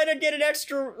just trying to get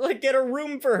get a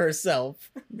room for herself.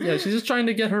 Yeah, she's just trying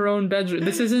to get her own bedroom.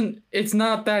 It's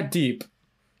not that deep.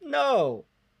 No,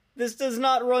 this does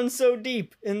not run so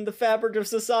deep in the fabric of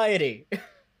society.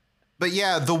 But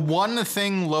yeah, the one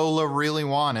thing Lola really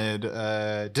wanted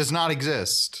does not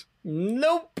exist.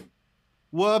 Nope.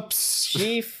 Whoops.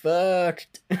 She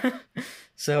fucked.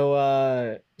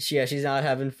 So, she's not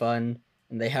having fun.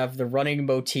 And they have the running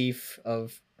motif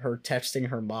of her texting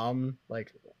her mom,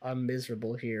 like, I'm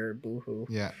miserable here, boo-hoo.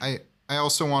 Yeah, I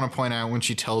also want to point out when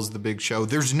she tells the Big Show,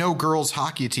 there's no girls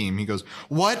hockey team. He goes,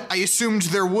 what? I assumed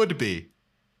there would be.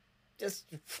 Just...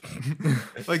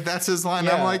 like, that's his line.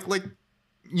 Yeah. I'm like,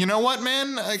 you know what,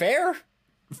 man? Fair,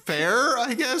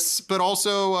 I guess, but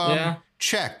also,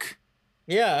 check.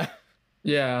 Yeah.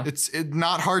 Yeah. It's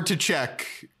not hard to check,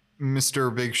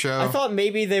 Mr. Big Show. I thought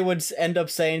maybe they would end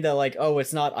up saying that, like, oh,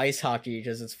 it's not ice hockey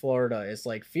because it's Florida. It's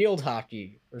like field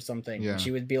hockey or something. Yeah. And she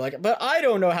would be like, but I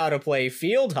don't know how to play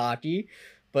field hockey.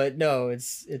 But no,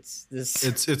 it's this.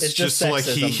 It's just just like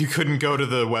sexism. he couldn't go to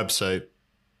the website.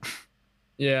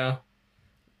 Yeah.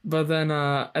 But then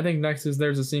I think next is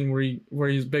there's a scene where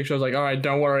he's Big Show's like, all right,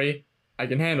 don't worry, I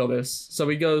can handle this. So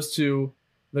he goes to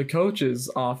the coach's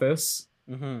office.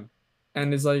 Mm-hmm.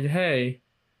 And is like, hey,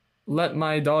 let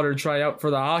my daughter try out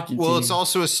for the hockey team. Well, it's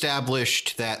also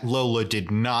established that Lola did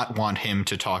not want him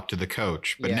to talk to the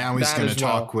coach, but now he's going to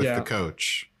talk with the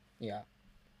coach. Yeah.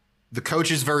 The coach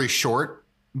is very short,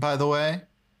 by the way.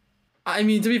 I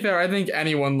mean, to be fair, I think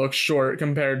anyone looks short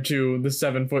compared to the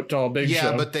 7-foot-tall Big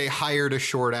Show. Yeah, but they hired a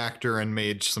short actor and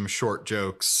made some short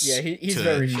jokes. Yeah, he's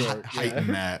very short. Heighten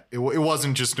that. It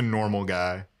wasn't just a normal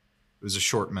guy. It was a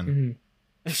shortman. Mm-hmm.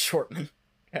 A shortman.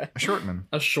 A shortman.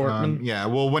 A shortman. Yeah,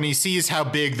 well, when he sees how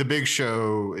big the Big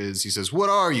Show is, he says, what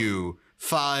are you,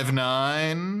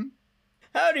 5'9"?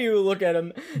 How do you look at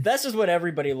him? That's just what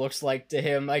everybody looks like to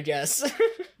him, I guess.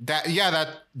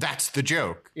 That's the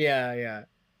joke. Yeah.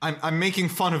 I'm making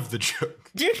fun of the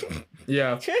joke.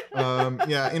 Yeah.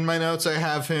 Yeah, in my notes I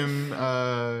have him,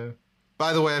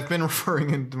 by the way, I've been referring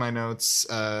into my notes,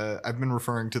 I've been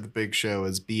referring to the Big Show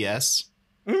as BS.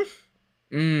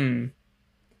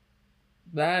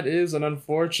 That is an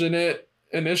unfortunate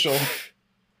initial.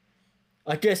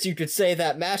 I guess you could say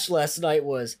that match last night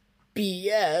was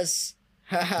BS.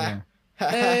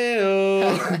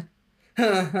 Hey-oh.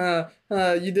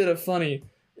 You did it funny.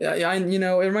 Yeah,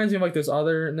 it reminds me of like this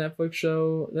other Netflix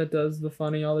show that does the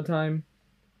funny all the time.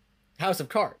 House of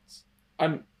Cards.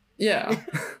 Yeah.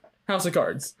 House of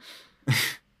Cards.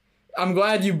 I'm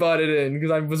glad you butted in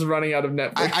because I was running out of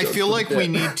Netflix. I feel like we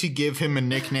need to give him a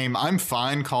nickname. I'm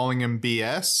fine calling him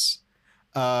BS.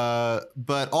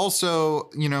 But also,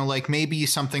 you know, like maybe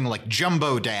something like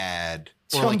Jumbo Dad.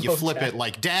 Or like you flip it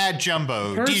like Dad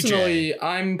Jumbo, Personally, DJ.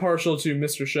 I'm partial to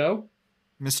Mr. Show.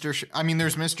 I mean,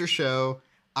 there's Mr. Show.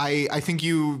 I think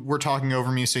you were talking over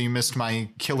me, so you missed my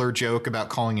killer joke about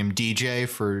calling him DJ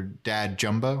for Dad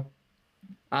Jumbo.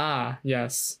 Ah,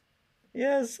 yes.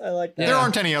 Yes, I like that. There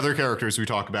aren't any other characters we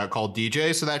talk about called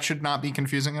DJ, so that should not be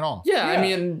confusing at all. Yeah, I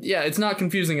mean, yeah, it's not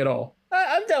confusing at all.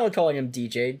 I'm down with calling him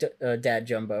DJ, Dad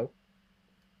Jumbo.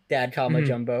 Dad,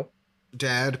 Jumbo.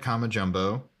 Dad,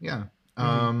 Jumbo. Yeah.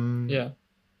 Yeah.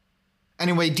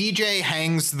 Anyway, DJ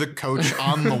hangs the coach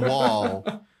on the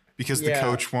wall because the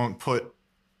coach won't put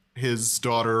his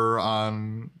daughter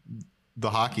on the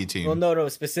hockey team. Well, no,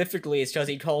 specifically it's because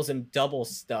he calls him double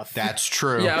stuff. That's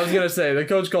true. Yeah, I was gonna say the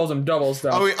coach calls him double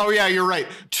stuff. Oh yeah, you're right.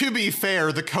 To be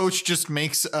fair, the coach just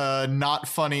makes not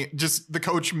funny. Just the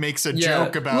coach makes a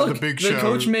joke about the Big Show. The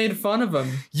coach made fun of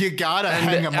him. You gotta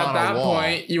hang him on a wall. At that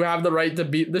point, you have the right to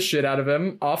beat the shit out of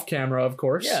him off camera, of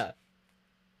course. Yeah.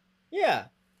 Yeah.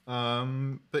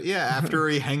 But yeah, after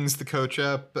he hangs the coach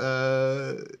up,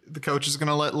 the coach is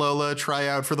gonna let Lola try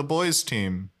out for the boys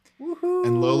team. Woohoo!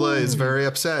 And Lola is very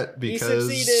upset because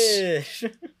he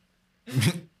succeeded.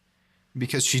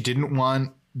 because she didn't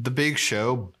want the Big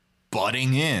Show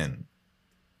butting in.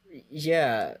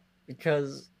 Yeah,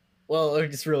 because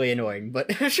it's really annoying,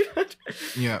 but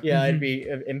yeah, I'd be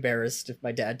embarrassed if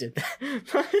my dad did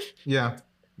that.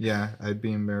 yeah, I'd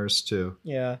be embarrassed too.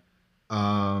 Yeah.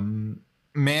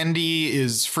 Mandy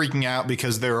is freaking out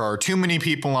because there are too many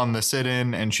people on the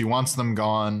sit-in and she wants them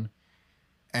gone.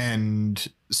 And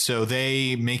so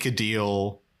they make a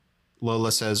deal.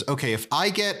 Lola says, okay, if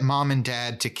I get Mom and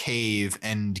Dad to cave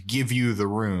and give you the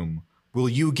room, will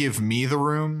you give me the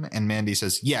room? And Mandy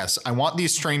says, yes, I want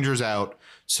these strangers out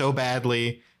so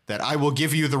badly that I will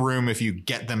give you the room if you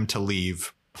get them to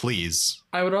leave, please.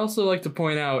 I would also like to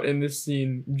point out in this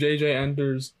scene, JJ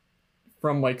enters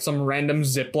from like some random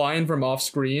zip line from off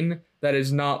screen that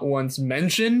is not once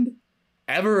mentioned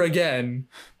ever again.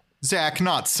 Zach,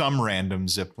 not some random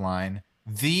zip line,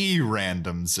 the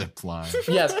random zip line.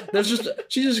 Yes,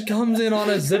 she just comes in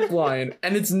on a zip line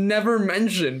and it's never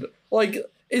mentioned. Like,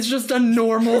 it's just a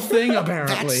normal thing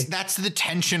apparently. That's the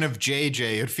tension of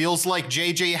JJ. It feels like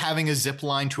JJ having a zip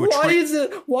line to a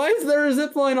Why is there a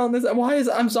zip line on this?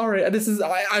 I'm sorry,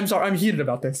 I'm sorry, I'm heated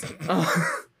about this.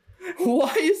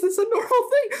 Why is this a normal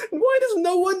thing? Why does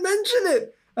no one mention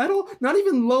it at all? Not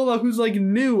even Lola, who's like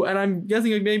new, and I'm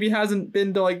guessing like maybe hasn't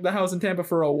been to like the house in Tampa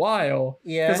for a while.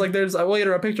 Yeah. Because like there's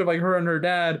later a picture of like her and her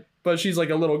dad, but she's like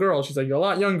a little girl. She's like a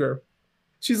lot younger.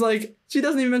 She's like, she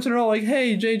doesn't even mention at all like,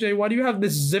 hey JJ, why do you have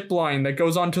this zip line that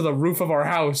goes onto the roof of our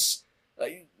house?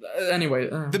 Anyway,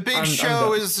 the Big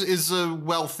Show is a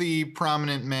wealthy,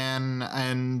 prominent man,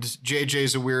 and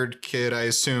JJ's a weird kid. I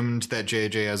assumed that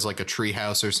JJ has like a tree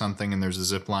house or something, and there's a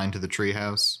zip line to the tree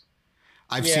house.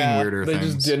 I've seen weirder things. They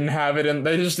just didn't have it, and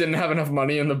they just didn't have enough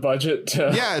money in the budget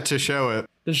to show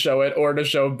it, or to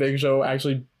show Big Show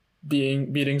actually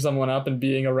beating someone up and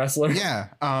being a wrestler. Yeah.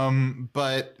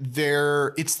 But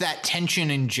it's that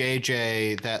tension in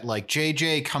JJ that like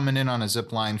JJ coming in on a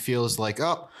zip line feels like,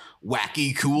 oh,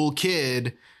 wacky cool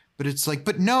kid, but it's like,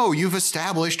 but no, you've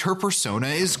established her persona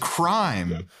is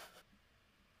crime,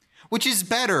 which is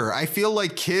better. I feel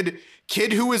like kid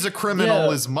who is a criminal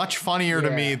is much funnier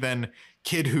to me than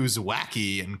kid who's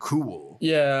wacky and cool.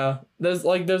 Yeah, there's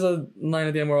a line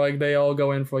at the end where like they all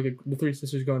go in for like the three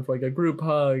sisters go in for like a group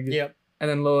hug. Yep. And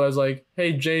then Lola's like,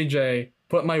 hey JJ,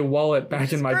 put my wallet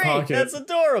back in my pocket. That's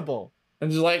adorable.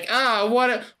 And she's like,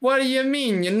 what do you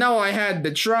mean? You know I had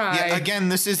to try. Yeah, again,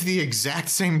 this is the exact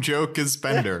same joke as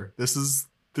Bender. This is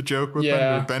the joke with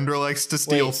Bender. Bender likes to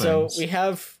steal things. So we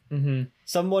have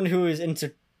someone who is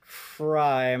into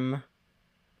crime,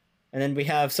 and then we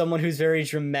have someone who's very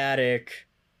dramatic,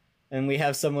 and we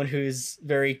have someone who's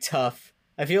very tough.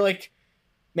 I feel like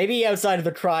maybe outside of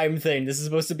the crime thing, this is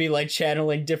supposed to be like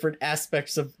channeling different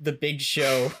aspects of the Big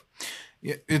Show.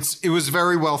 Yeah, it was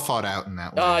very well thought out in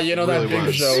that way. You know, that really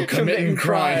Big Show committing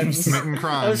crimes. Committing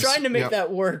crimes. I was trying to make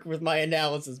that work with my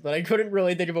analysis, but I couldn't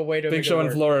really think of a way to Big make Show it in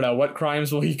work. Florida. What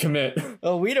crimes will he commit?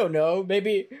 Oh, we don't know.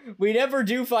 Maybe we never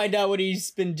do find out what he's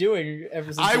been doing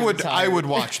ever since. I would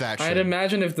watch that show. I'd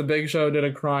imagine if the Big Show did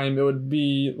a crime, it would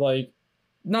be like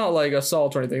not like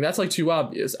assault or anything. That's like too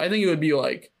obvious. I think it would be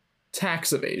like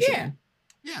tax evasion.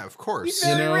 Yeah, of course.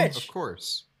 He's very rich. Of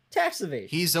course. Tax evasion.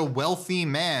 He's a wealthy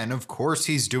man. Of course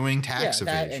he's doing tax evasion.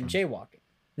 That and jaywalking.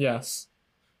 Yes.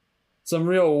 Some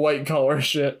real white collar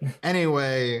shit.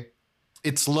 Anyway,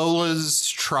 it's Lola's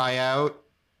tryout.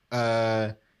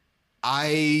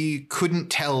 I couldn't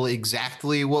tell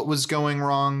exactly what was going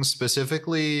wrong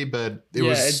specifically, but it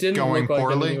was going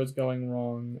poorly. Like anything was going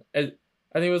wrong.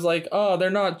 I think it was like, oh, they're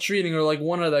not treating her like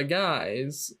one of the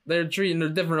guys. They're treating her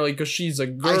differently because she's a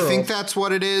girl. I think that's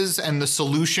what it is, and the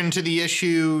solution to the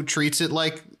issue treats it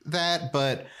like that,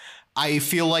 but I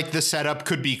feel like the setup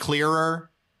could be clearer.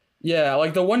 Yeah,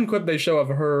 like the one clip they show of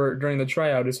her during the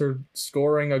tryout is her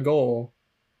scoring a goal.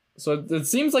 So it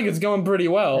seems like it's going pretty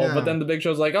well, but then the Big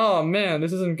Show's like, oh man,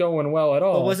 this isn't going well at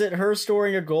all. But was it her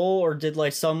scoring a goal, or did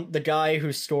like the guy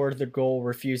who scored the goal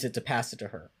refuse it to pass it to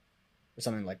her? Or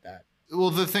something like that? Well,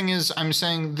 the thing is, I'm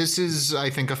saying this is, I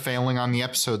think, a failing on the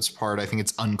episode's part. I think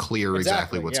it's unclear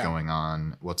exactly what's going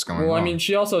on. Well, I mean,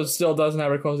 she also still doesn't have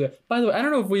her clothes yet. By the way, I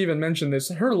don't know if we even mentioned this.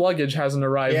 Her luggage hasn't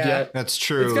arrived yet. That's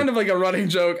true. It's kind of like a running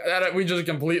joke that we just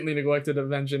completely neglected to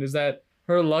mention, is that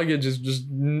her luggage is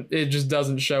just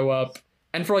doesn't show up.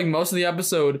 And for like most of the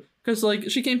episode, because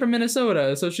like she came from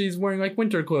Minnesota, so she's wearing like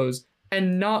winter clothes.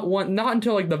 And not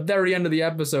until like the very end of the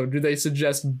episode do they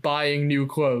suggest buying new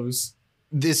clothes.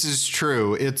 This is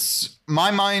true. It's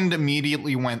my mind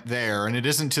immediately went there, and it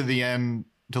isn't till the end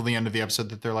of the episode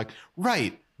that they're like,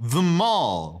 right, the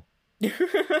mall.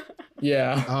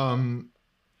 Yeah.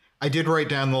 I did write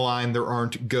down the line, there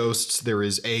aren't ghosts, there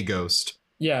is a ghost.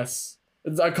 Yes.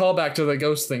 It's a callback to the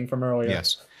ghost thing from earlier.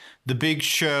 Yes. The Big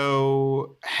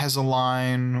Show has a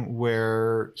line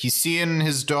where he's seeing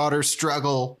his daughter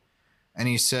struggle, and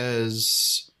he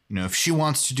says, you know, if she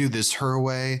wants to do this her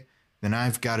way, then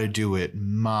I've got to do it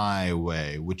my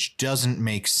way, which doesn't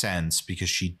make sense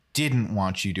because she didn't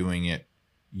want you doing it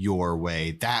your way.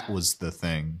 That was the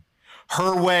thing.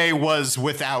 Her way was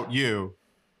without you.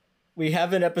 We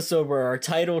have an episode where our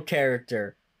title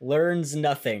character learns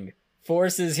nothing,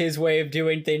 forces his way of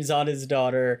doing things on his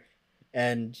daughter,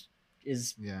 and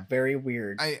is very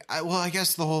weird. Well, I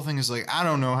guess the whole thing is like, I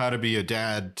don't know how to be a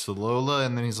dad to Lola.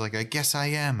 And then he's like, I guess I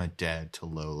am a dad to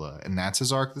Lola. And that's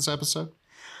his arc this episode.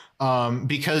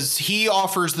 Because he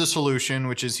offers the solution,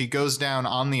 which is he goes down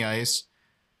on the ice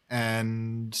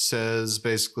and says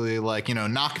basically like, you know,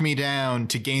 knock me down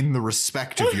to gain the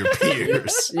respect of your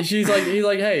peers. He's like,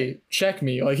 hey, check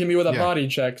me, like hit me with a body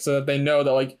check so that they know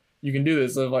that like you can do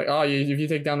this. So like, oh, if you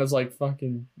take down this like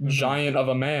fucking giant of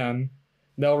a man,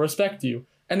 they'll respect you.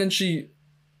 And then she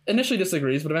initially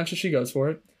disagrees, but eventually she goes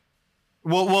for it.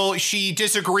 Well, she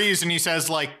disagrees and he says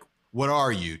like, what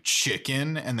are you,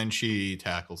 chicken? And then she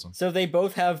tackles him. So they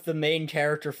both have the main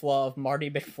character flaw of Marty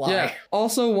McFly. Yeah,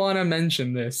 also want to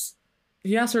mention this.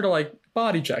 He asks her to, like,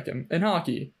 body check him in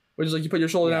hockey, which is like you put your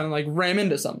shoulder down and, like, ram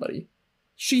into somebody.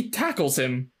 She tackles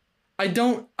him.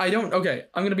 Okay, I'm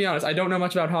going to be honest. I don't know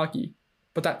much about hockey,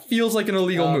 but that feels like an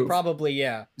illegal move. Probably,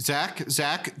 yeah.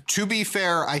 Zach, to be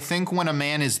fair, I think when a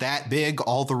man is that big,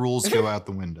 all the rules go out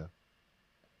the window.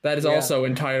 That is also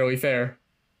entirely fair.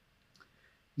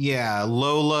 Yeah,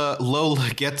 Lola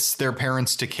gets their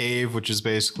parents to cave, which is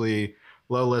basically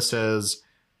Lola says,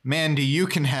 Mandy, you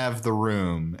can have the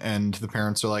room. And the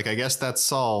parents are like, I guess that's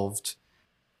solved.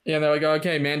 Yeah, they're like,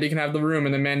 okay, Mandy can have the room.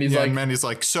 And then Mandy's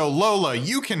like, so Lola,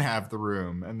 you can have the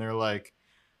room. And they're like,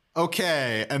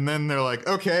 okay. And then they're like,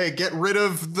 okay, get rid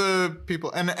of the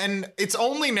people. And it's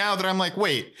only now that I'm like,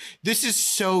 wait, this is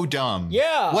so dumb.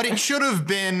 Yeah. What it should have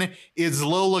been is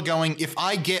Lola going, if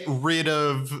I get rid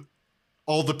of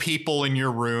all the people in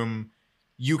your room,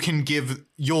 you'll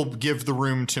give the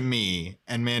room to me.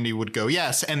 And Mandy would go,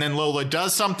 yes. And then Lola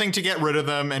does something to get rid of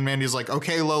them. And Mandy's like,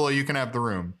 okay, Lola, you can have the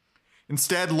room.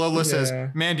 Instead, Lola says,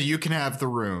 Mandy, you can have the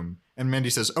room. And Mandy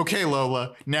says, okay,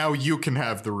 Lola, now you can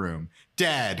have the room.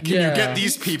 Dad, can you get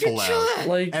these people out?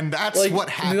 And that's what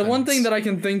happens. The one thing that I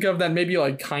can think of that maybe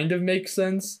like kind of makes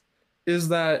sense is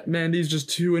that Mandy's just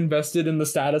too invested in the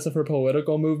status of her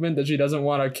political movement that she doesn't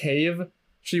want to cave.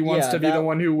 She wants to be the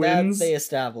one who wins. That they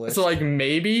established. So, like,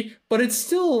 maybe. But it's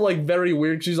still, like, very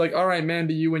weird. She's like, all right,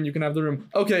 Mandy, you win. You can have the room.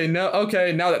 Okay, now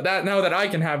that I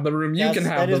can have the room, you can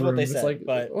have the room. That is what they said, it's like,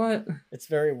 but what? It's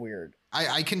very weird.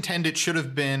 I contend it should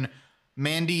have been,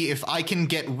 Mandy, if I can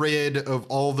get rid of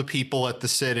all the people at the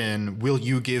sit-in, will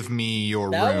you give me your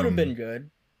room? That would have been good.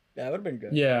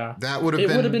 Yeah. That would have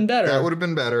been better. That would have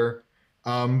been better.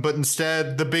 But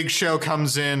instead, the Big Show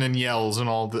comes in and yells at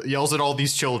all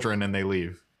these children, and they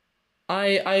leave.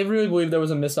 I really believe there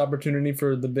was a missed opportunity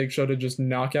for the Big Show to just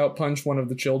knockout punch one of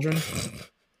the children.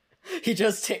 He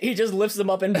just lifts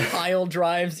them up and pile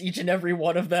drives each and every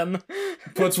one of them.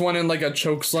 Puts one in like a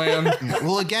choke slam.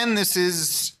 Well, again, this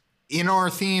is in our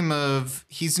theme of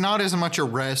he's not as much a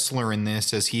wrestler in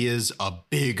this as he is a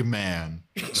big man.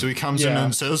 So he comes in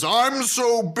and says, I'm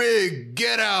so big,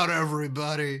 get out,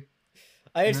 everybody.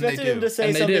 I expected him to say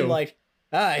And they something do. like,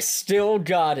 I still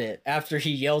got it, after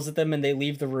he yells at them and they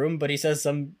leave the room, but he says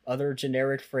some other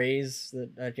generic phrase that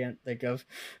I can't think of.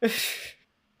 I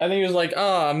think he was like,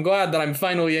 "Oh, I'm glad that I'm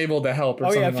finally able to help." Or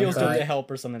Oh something yeah, it feels like good that. to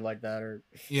help or something like that. Or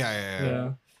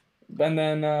Yeah. And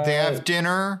then They have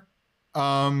dinner.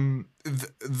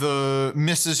 The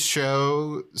Mrs.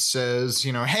 Show says,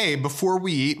 hey, before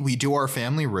we eat, we do our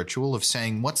family ritual of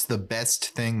saying, what's the best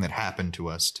thing that happened to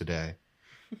us today?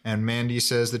 And Mandy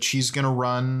says that she's going to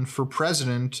run for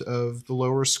president of the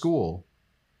lower school.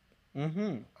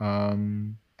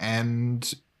 Mm-hmm.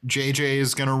 And JJ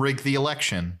is going to rig the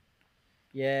election.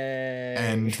 Yay.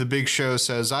 And the Big Show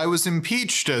says, I was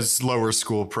impeached as lower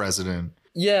school president.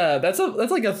 Yeah, that's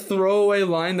like a throwaway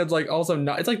line that's like also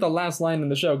not. It's like the last line in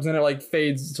the show because then it like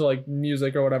fades to like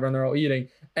music or whatever, and they're all eating,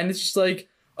 and it's just like,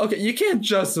 okay, you can't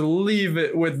just leave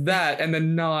it with that and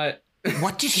then not.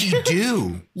 What did he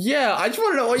do? Yeah, I just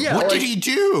want to know. Yeah, what like, did he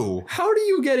do? How do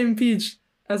you get impeached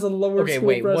as a lower Okay, school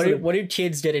wait. president? What do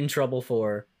kids get in trouble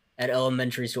for at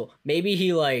elementary school? Maybe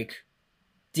he like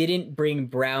didn't bring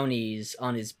brownies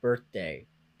on his birthday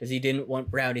because he didn't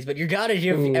want brownies. But you gotta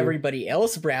give everybody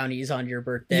else brownies on your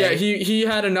birthday. Yeah, he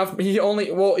had enough.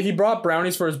 He brought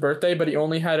brownies for his birthday, but he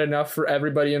only had enough for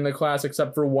everybody in the class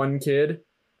except for one kid,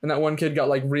 and that one kid got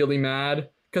like really mad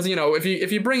because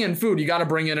if you bring in food, you got to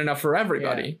bring in enough for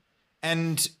everybody.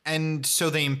 Yeah. And so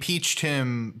they impeached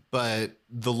him, but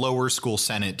the lower school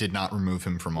senate did not remove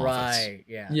him from office. Right.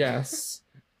 Yeah. Yes.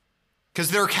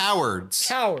 Because they're cowards.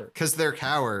 Coward.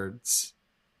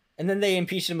 And then they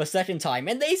impeached him a second time,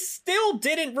 and they still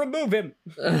didn't remove him.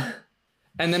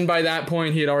 And then by that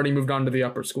point, he had already moved on to the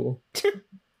upper school.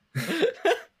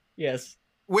 Yes.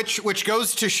 Which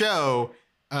goes to show,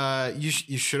 you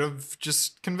should have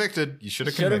just convicted. You should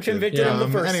have convicted him the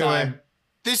first time.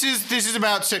 This is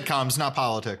about sitcoms, not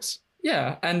politics.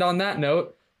 Yeah, and on that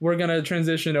note, we're gonna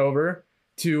transition over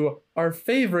to our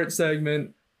favorite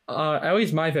segment. At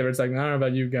least my favorite segment. I don't know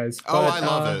about you guys. I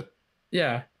love it.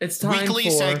 Yeah, it's time Weekly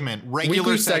for segment,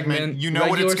 regular segment. You know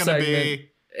what it's gonna be.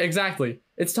 Exactly.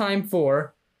 It's time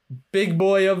for Big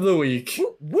Boy of the Week.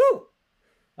 Woo!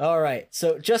 All right.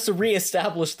 So just to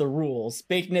reestablish the rules,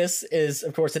 bigness is,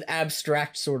 of course, an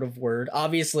abstract sort of word.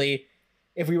 Obviously,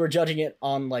 if we were judging it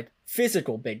on like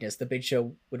physical bigness, the Big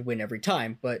Show would win every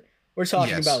time. But we're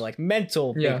talking about like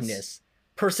mental bigness,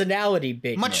 personality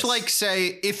bigness. Much like,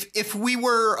 say, if we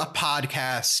were a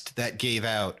podcast that gave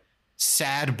out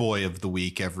Sad Boy of the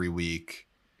Week every week.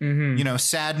 Mm-hmm.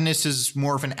 Sadness is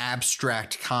more of an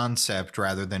abstract concept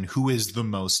rather than who is the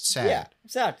most sad. Yeah,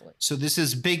 exactly. So this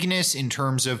is bigness in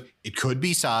terms of it could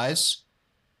be size,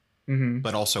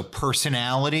 but also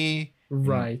personality.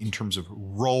 Right. In terms of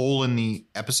role in the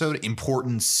episode,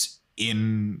 importance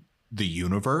in the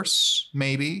universe,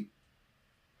 maybe.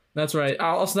 That's right.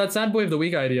 Also, that Sad Boy of the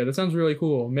Week idea, that sounds really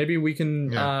cool. Maybe we can,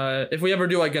 if we ever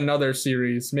do like another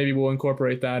series, maybe we'll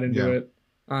incorporate that into it.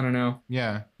 I don't know.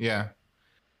 Yeah.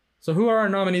 So who are our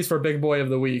nominees for Big Boy of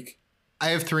the Week? I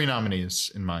have 3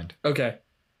 nominees in mind. Okay.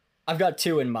 I've got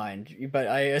 2 in mind, but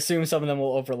I assume some of them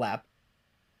will overlap.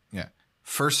 Yeah.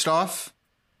 First off,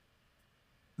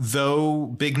 though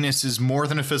bigness is more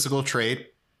than a physical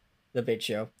trait. The Big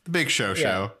Show. The Big Show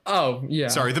show. Oh, yeah.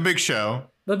 Sorry, the Big Show.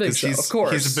 The Big Show, of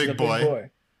course. He's a big boy.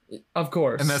 Of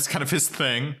course. And that's kind of his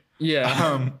thing.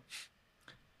 Yeah.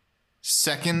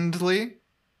 Secondly,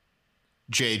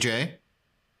 JJ.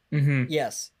 Mm-hmm.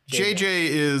 Yes. JJ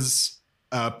is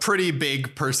a pretty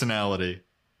big personality.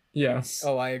 Yes.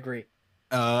 Oh, I agree.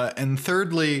 And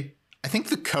thirdly, I think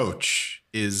the coach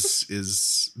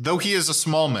is though he is a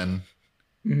small man,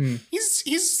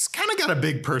 he's kind of got a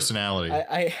big personality.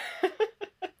 I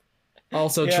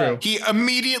Also true. He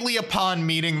immediately upon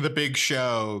meeting the Big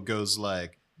Show goes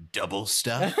like, double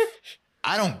stuff?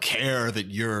 I don't care that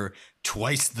you're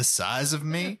twice the size of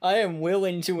me. I am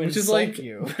willing to Which insult is like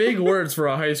you. big words for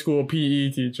a high school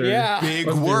PE teacher. Yeah. Big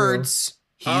Let's be words.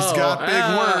 He's got big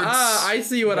words. I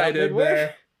see what I did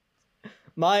there.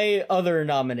 My other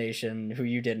nomination, who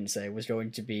you didn't say, was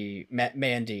going to be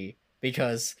Mandy,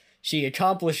 because she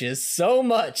accomplishes so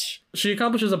much. She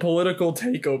accomplishes a political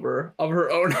takeover of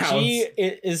her own house. She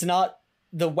is not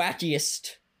the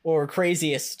wackiest or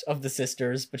craziest of the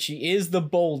sisters, but she is the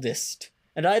boldest.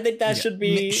 And I think that should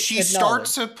be She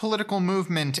starts a political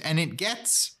movement and it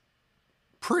gets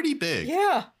pretty big.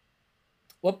 Yeah.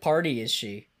 What party is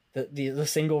she? The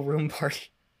single room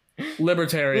party?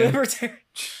 Libertarian. Libertarian.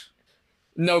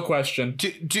 No question.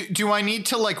 Do I need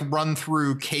to like run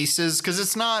through cases? Because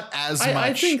it's not as much.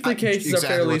 I think the cases are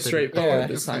fairly straightforward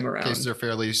this time around. Cases are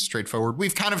fairly straightforward.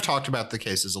 We've kind of talked about the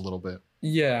cases a little bit.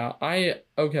 Yeah,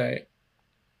 okay.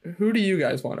 who do you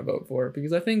guys want to vote for?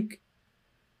 Because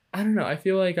I don't know. I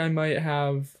feel like I might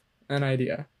have an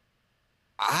idea.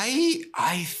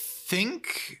 I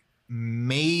think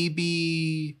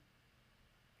maybe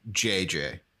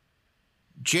JJ.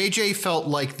 JJ felt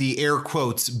like the air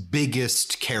quotes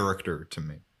biggest character to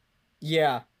me.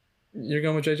 Yeah. You're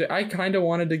going with JJ? I kind of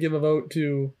wanted to give a vote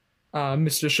to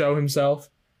Mr. Show himself,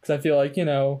 because I feel like,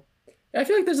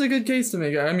 there's a good case to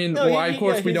make. I mean, of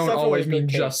course, we don't always mean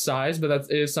just size, but that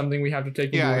is something we have to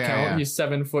take into account. Yeah. He's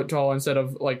 7 foot tall instead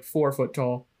of like 4 foot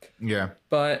tall. Yeah.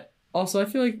 But also, I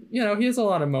feel like, he has a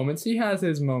lot of moments. He has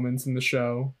his moments in the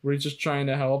show where he's just trying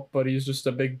to help, but he's just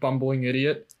a big bumbling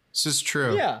idiot. This is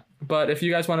true. Yeah. But if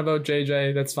you guys want to vote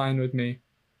JJ, that's fine with me.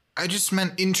 I just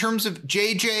meant in terms of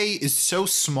JJ is so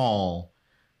small,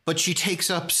 but she takes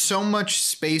up so much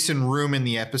space and room in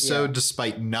the episode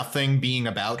despite nothing being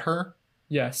about her.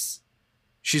 Yes.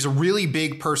 She's a really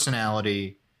big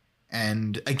personality.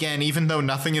 And again, even though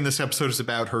nothing in this episode is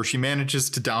about her, she manages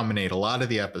to dominate a lot of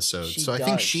the episodes. I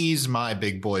think she's my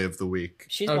big boy of the week.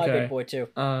 She's my big boy too.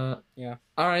 Yeah.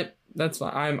 All right. That's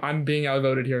fine. I'm being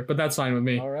outvoted here, but that's fine with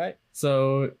me. All right.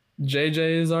 So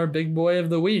JJ is our big boy of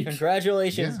the week.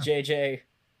 Congratulations, JJ.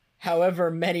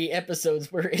 However many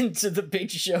episodes we're into the Big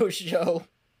Show.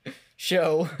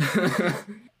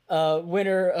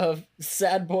 Winner of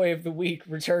Sad Boy of the Week,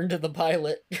 Return to the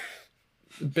Pilot.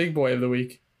 Big boy of the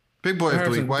week. Big boy of the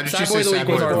week. Why did you say Sad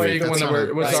Boy of the Week? Was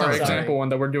our example one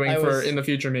that we're doing for in the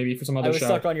future, maybe for some other show. I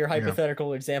was stuck on your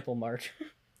hypothetical example, Mark.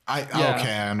 Okay,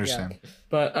 I understand. Yeah.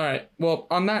 But all right. Well,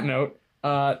 on that note,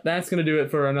 that's gonna do it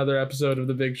for another episode of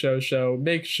the Big Show.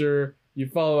 Make sure you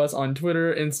follow us on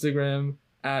Twitter, Instagram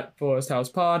at Fullest House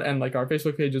Pod, and like our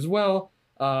Facebook page as well.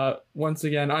 Once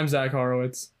again, I'm Zach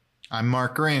Horowitz. I'm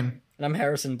Mark Green. And I'm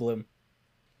Harrison Bloom.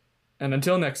 And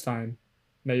until next time,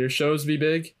 may your shows be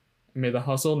big, and may the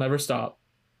hustle never stop.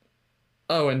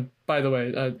 Oh, and by the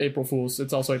way, April Fools.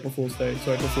 It's also April Fool's Day,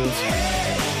 so April Fools.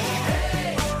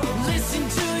 Listen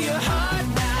to your heart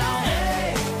now.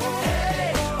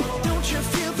 Don't you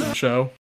feel the show.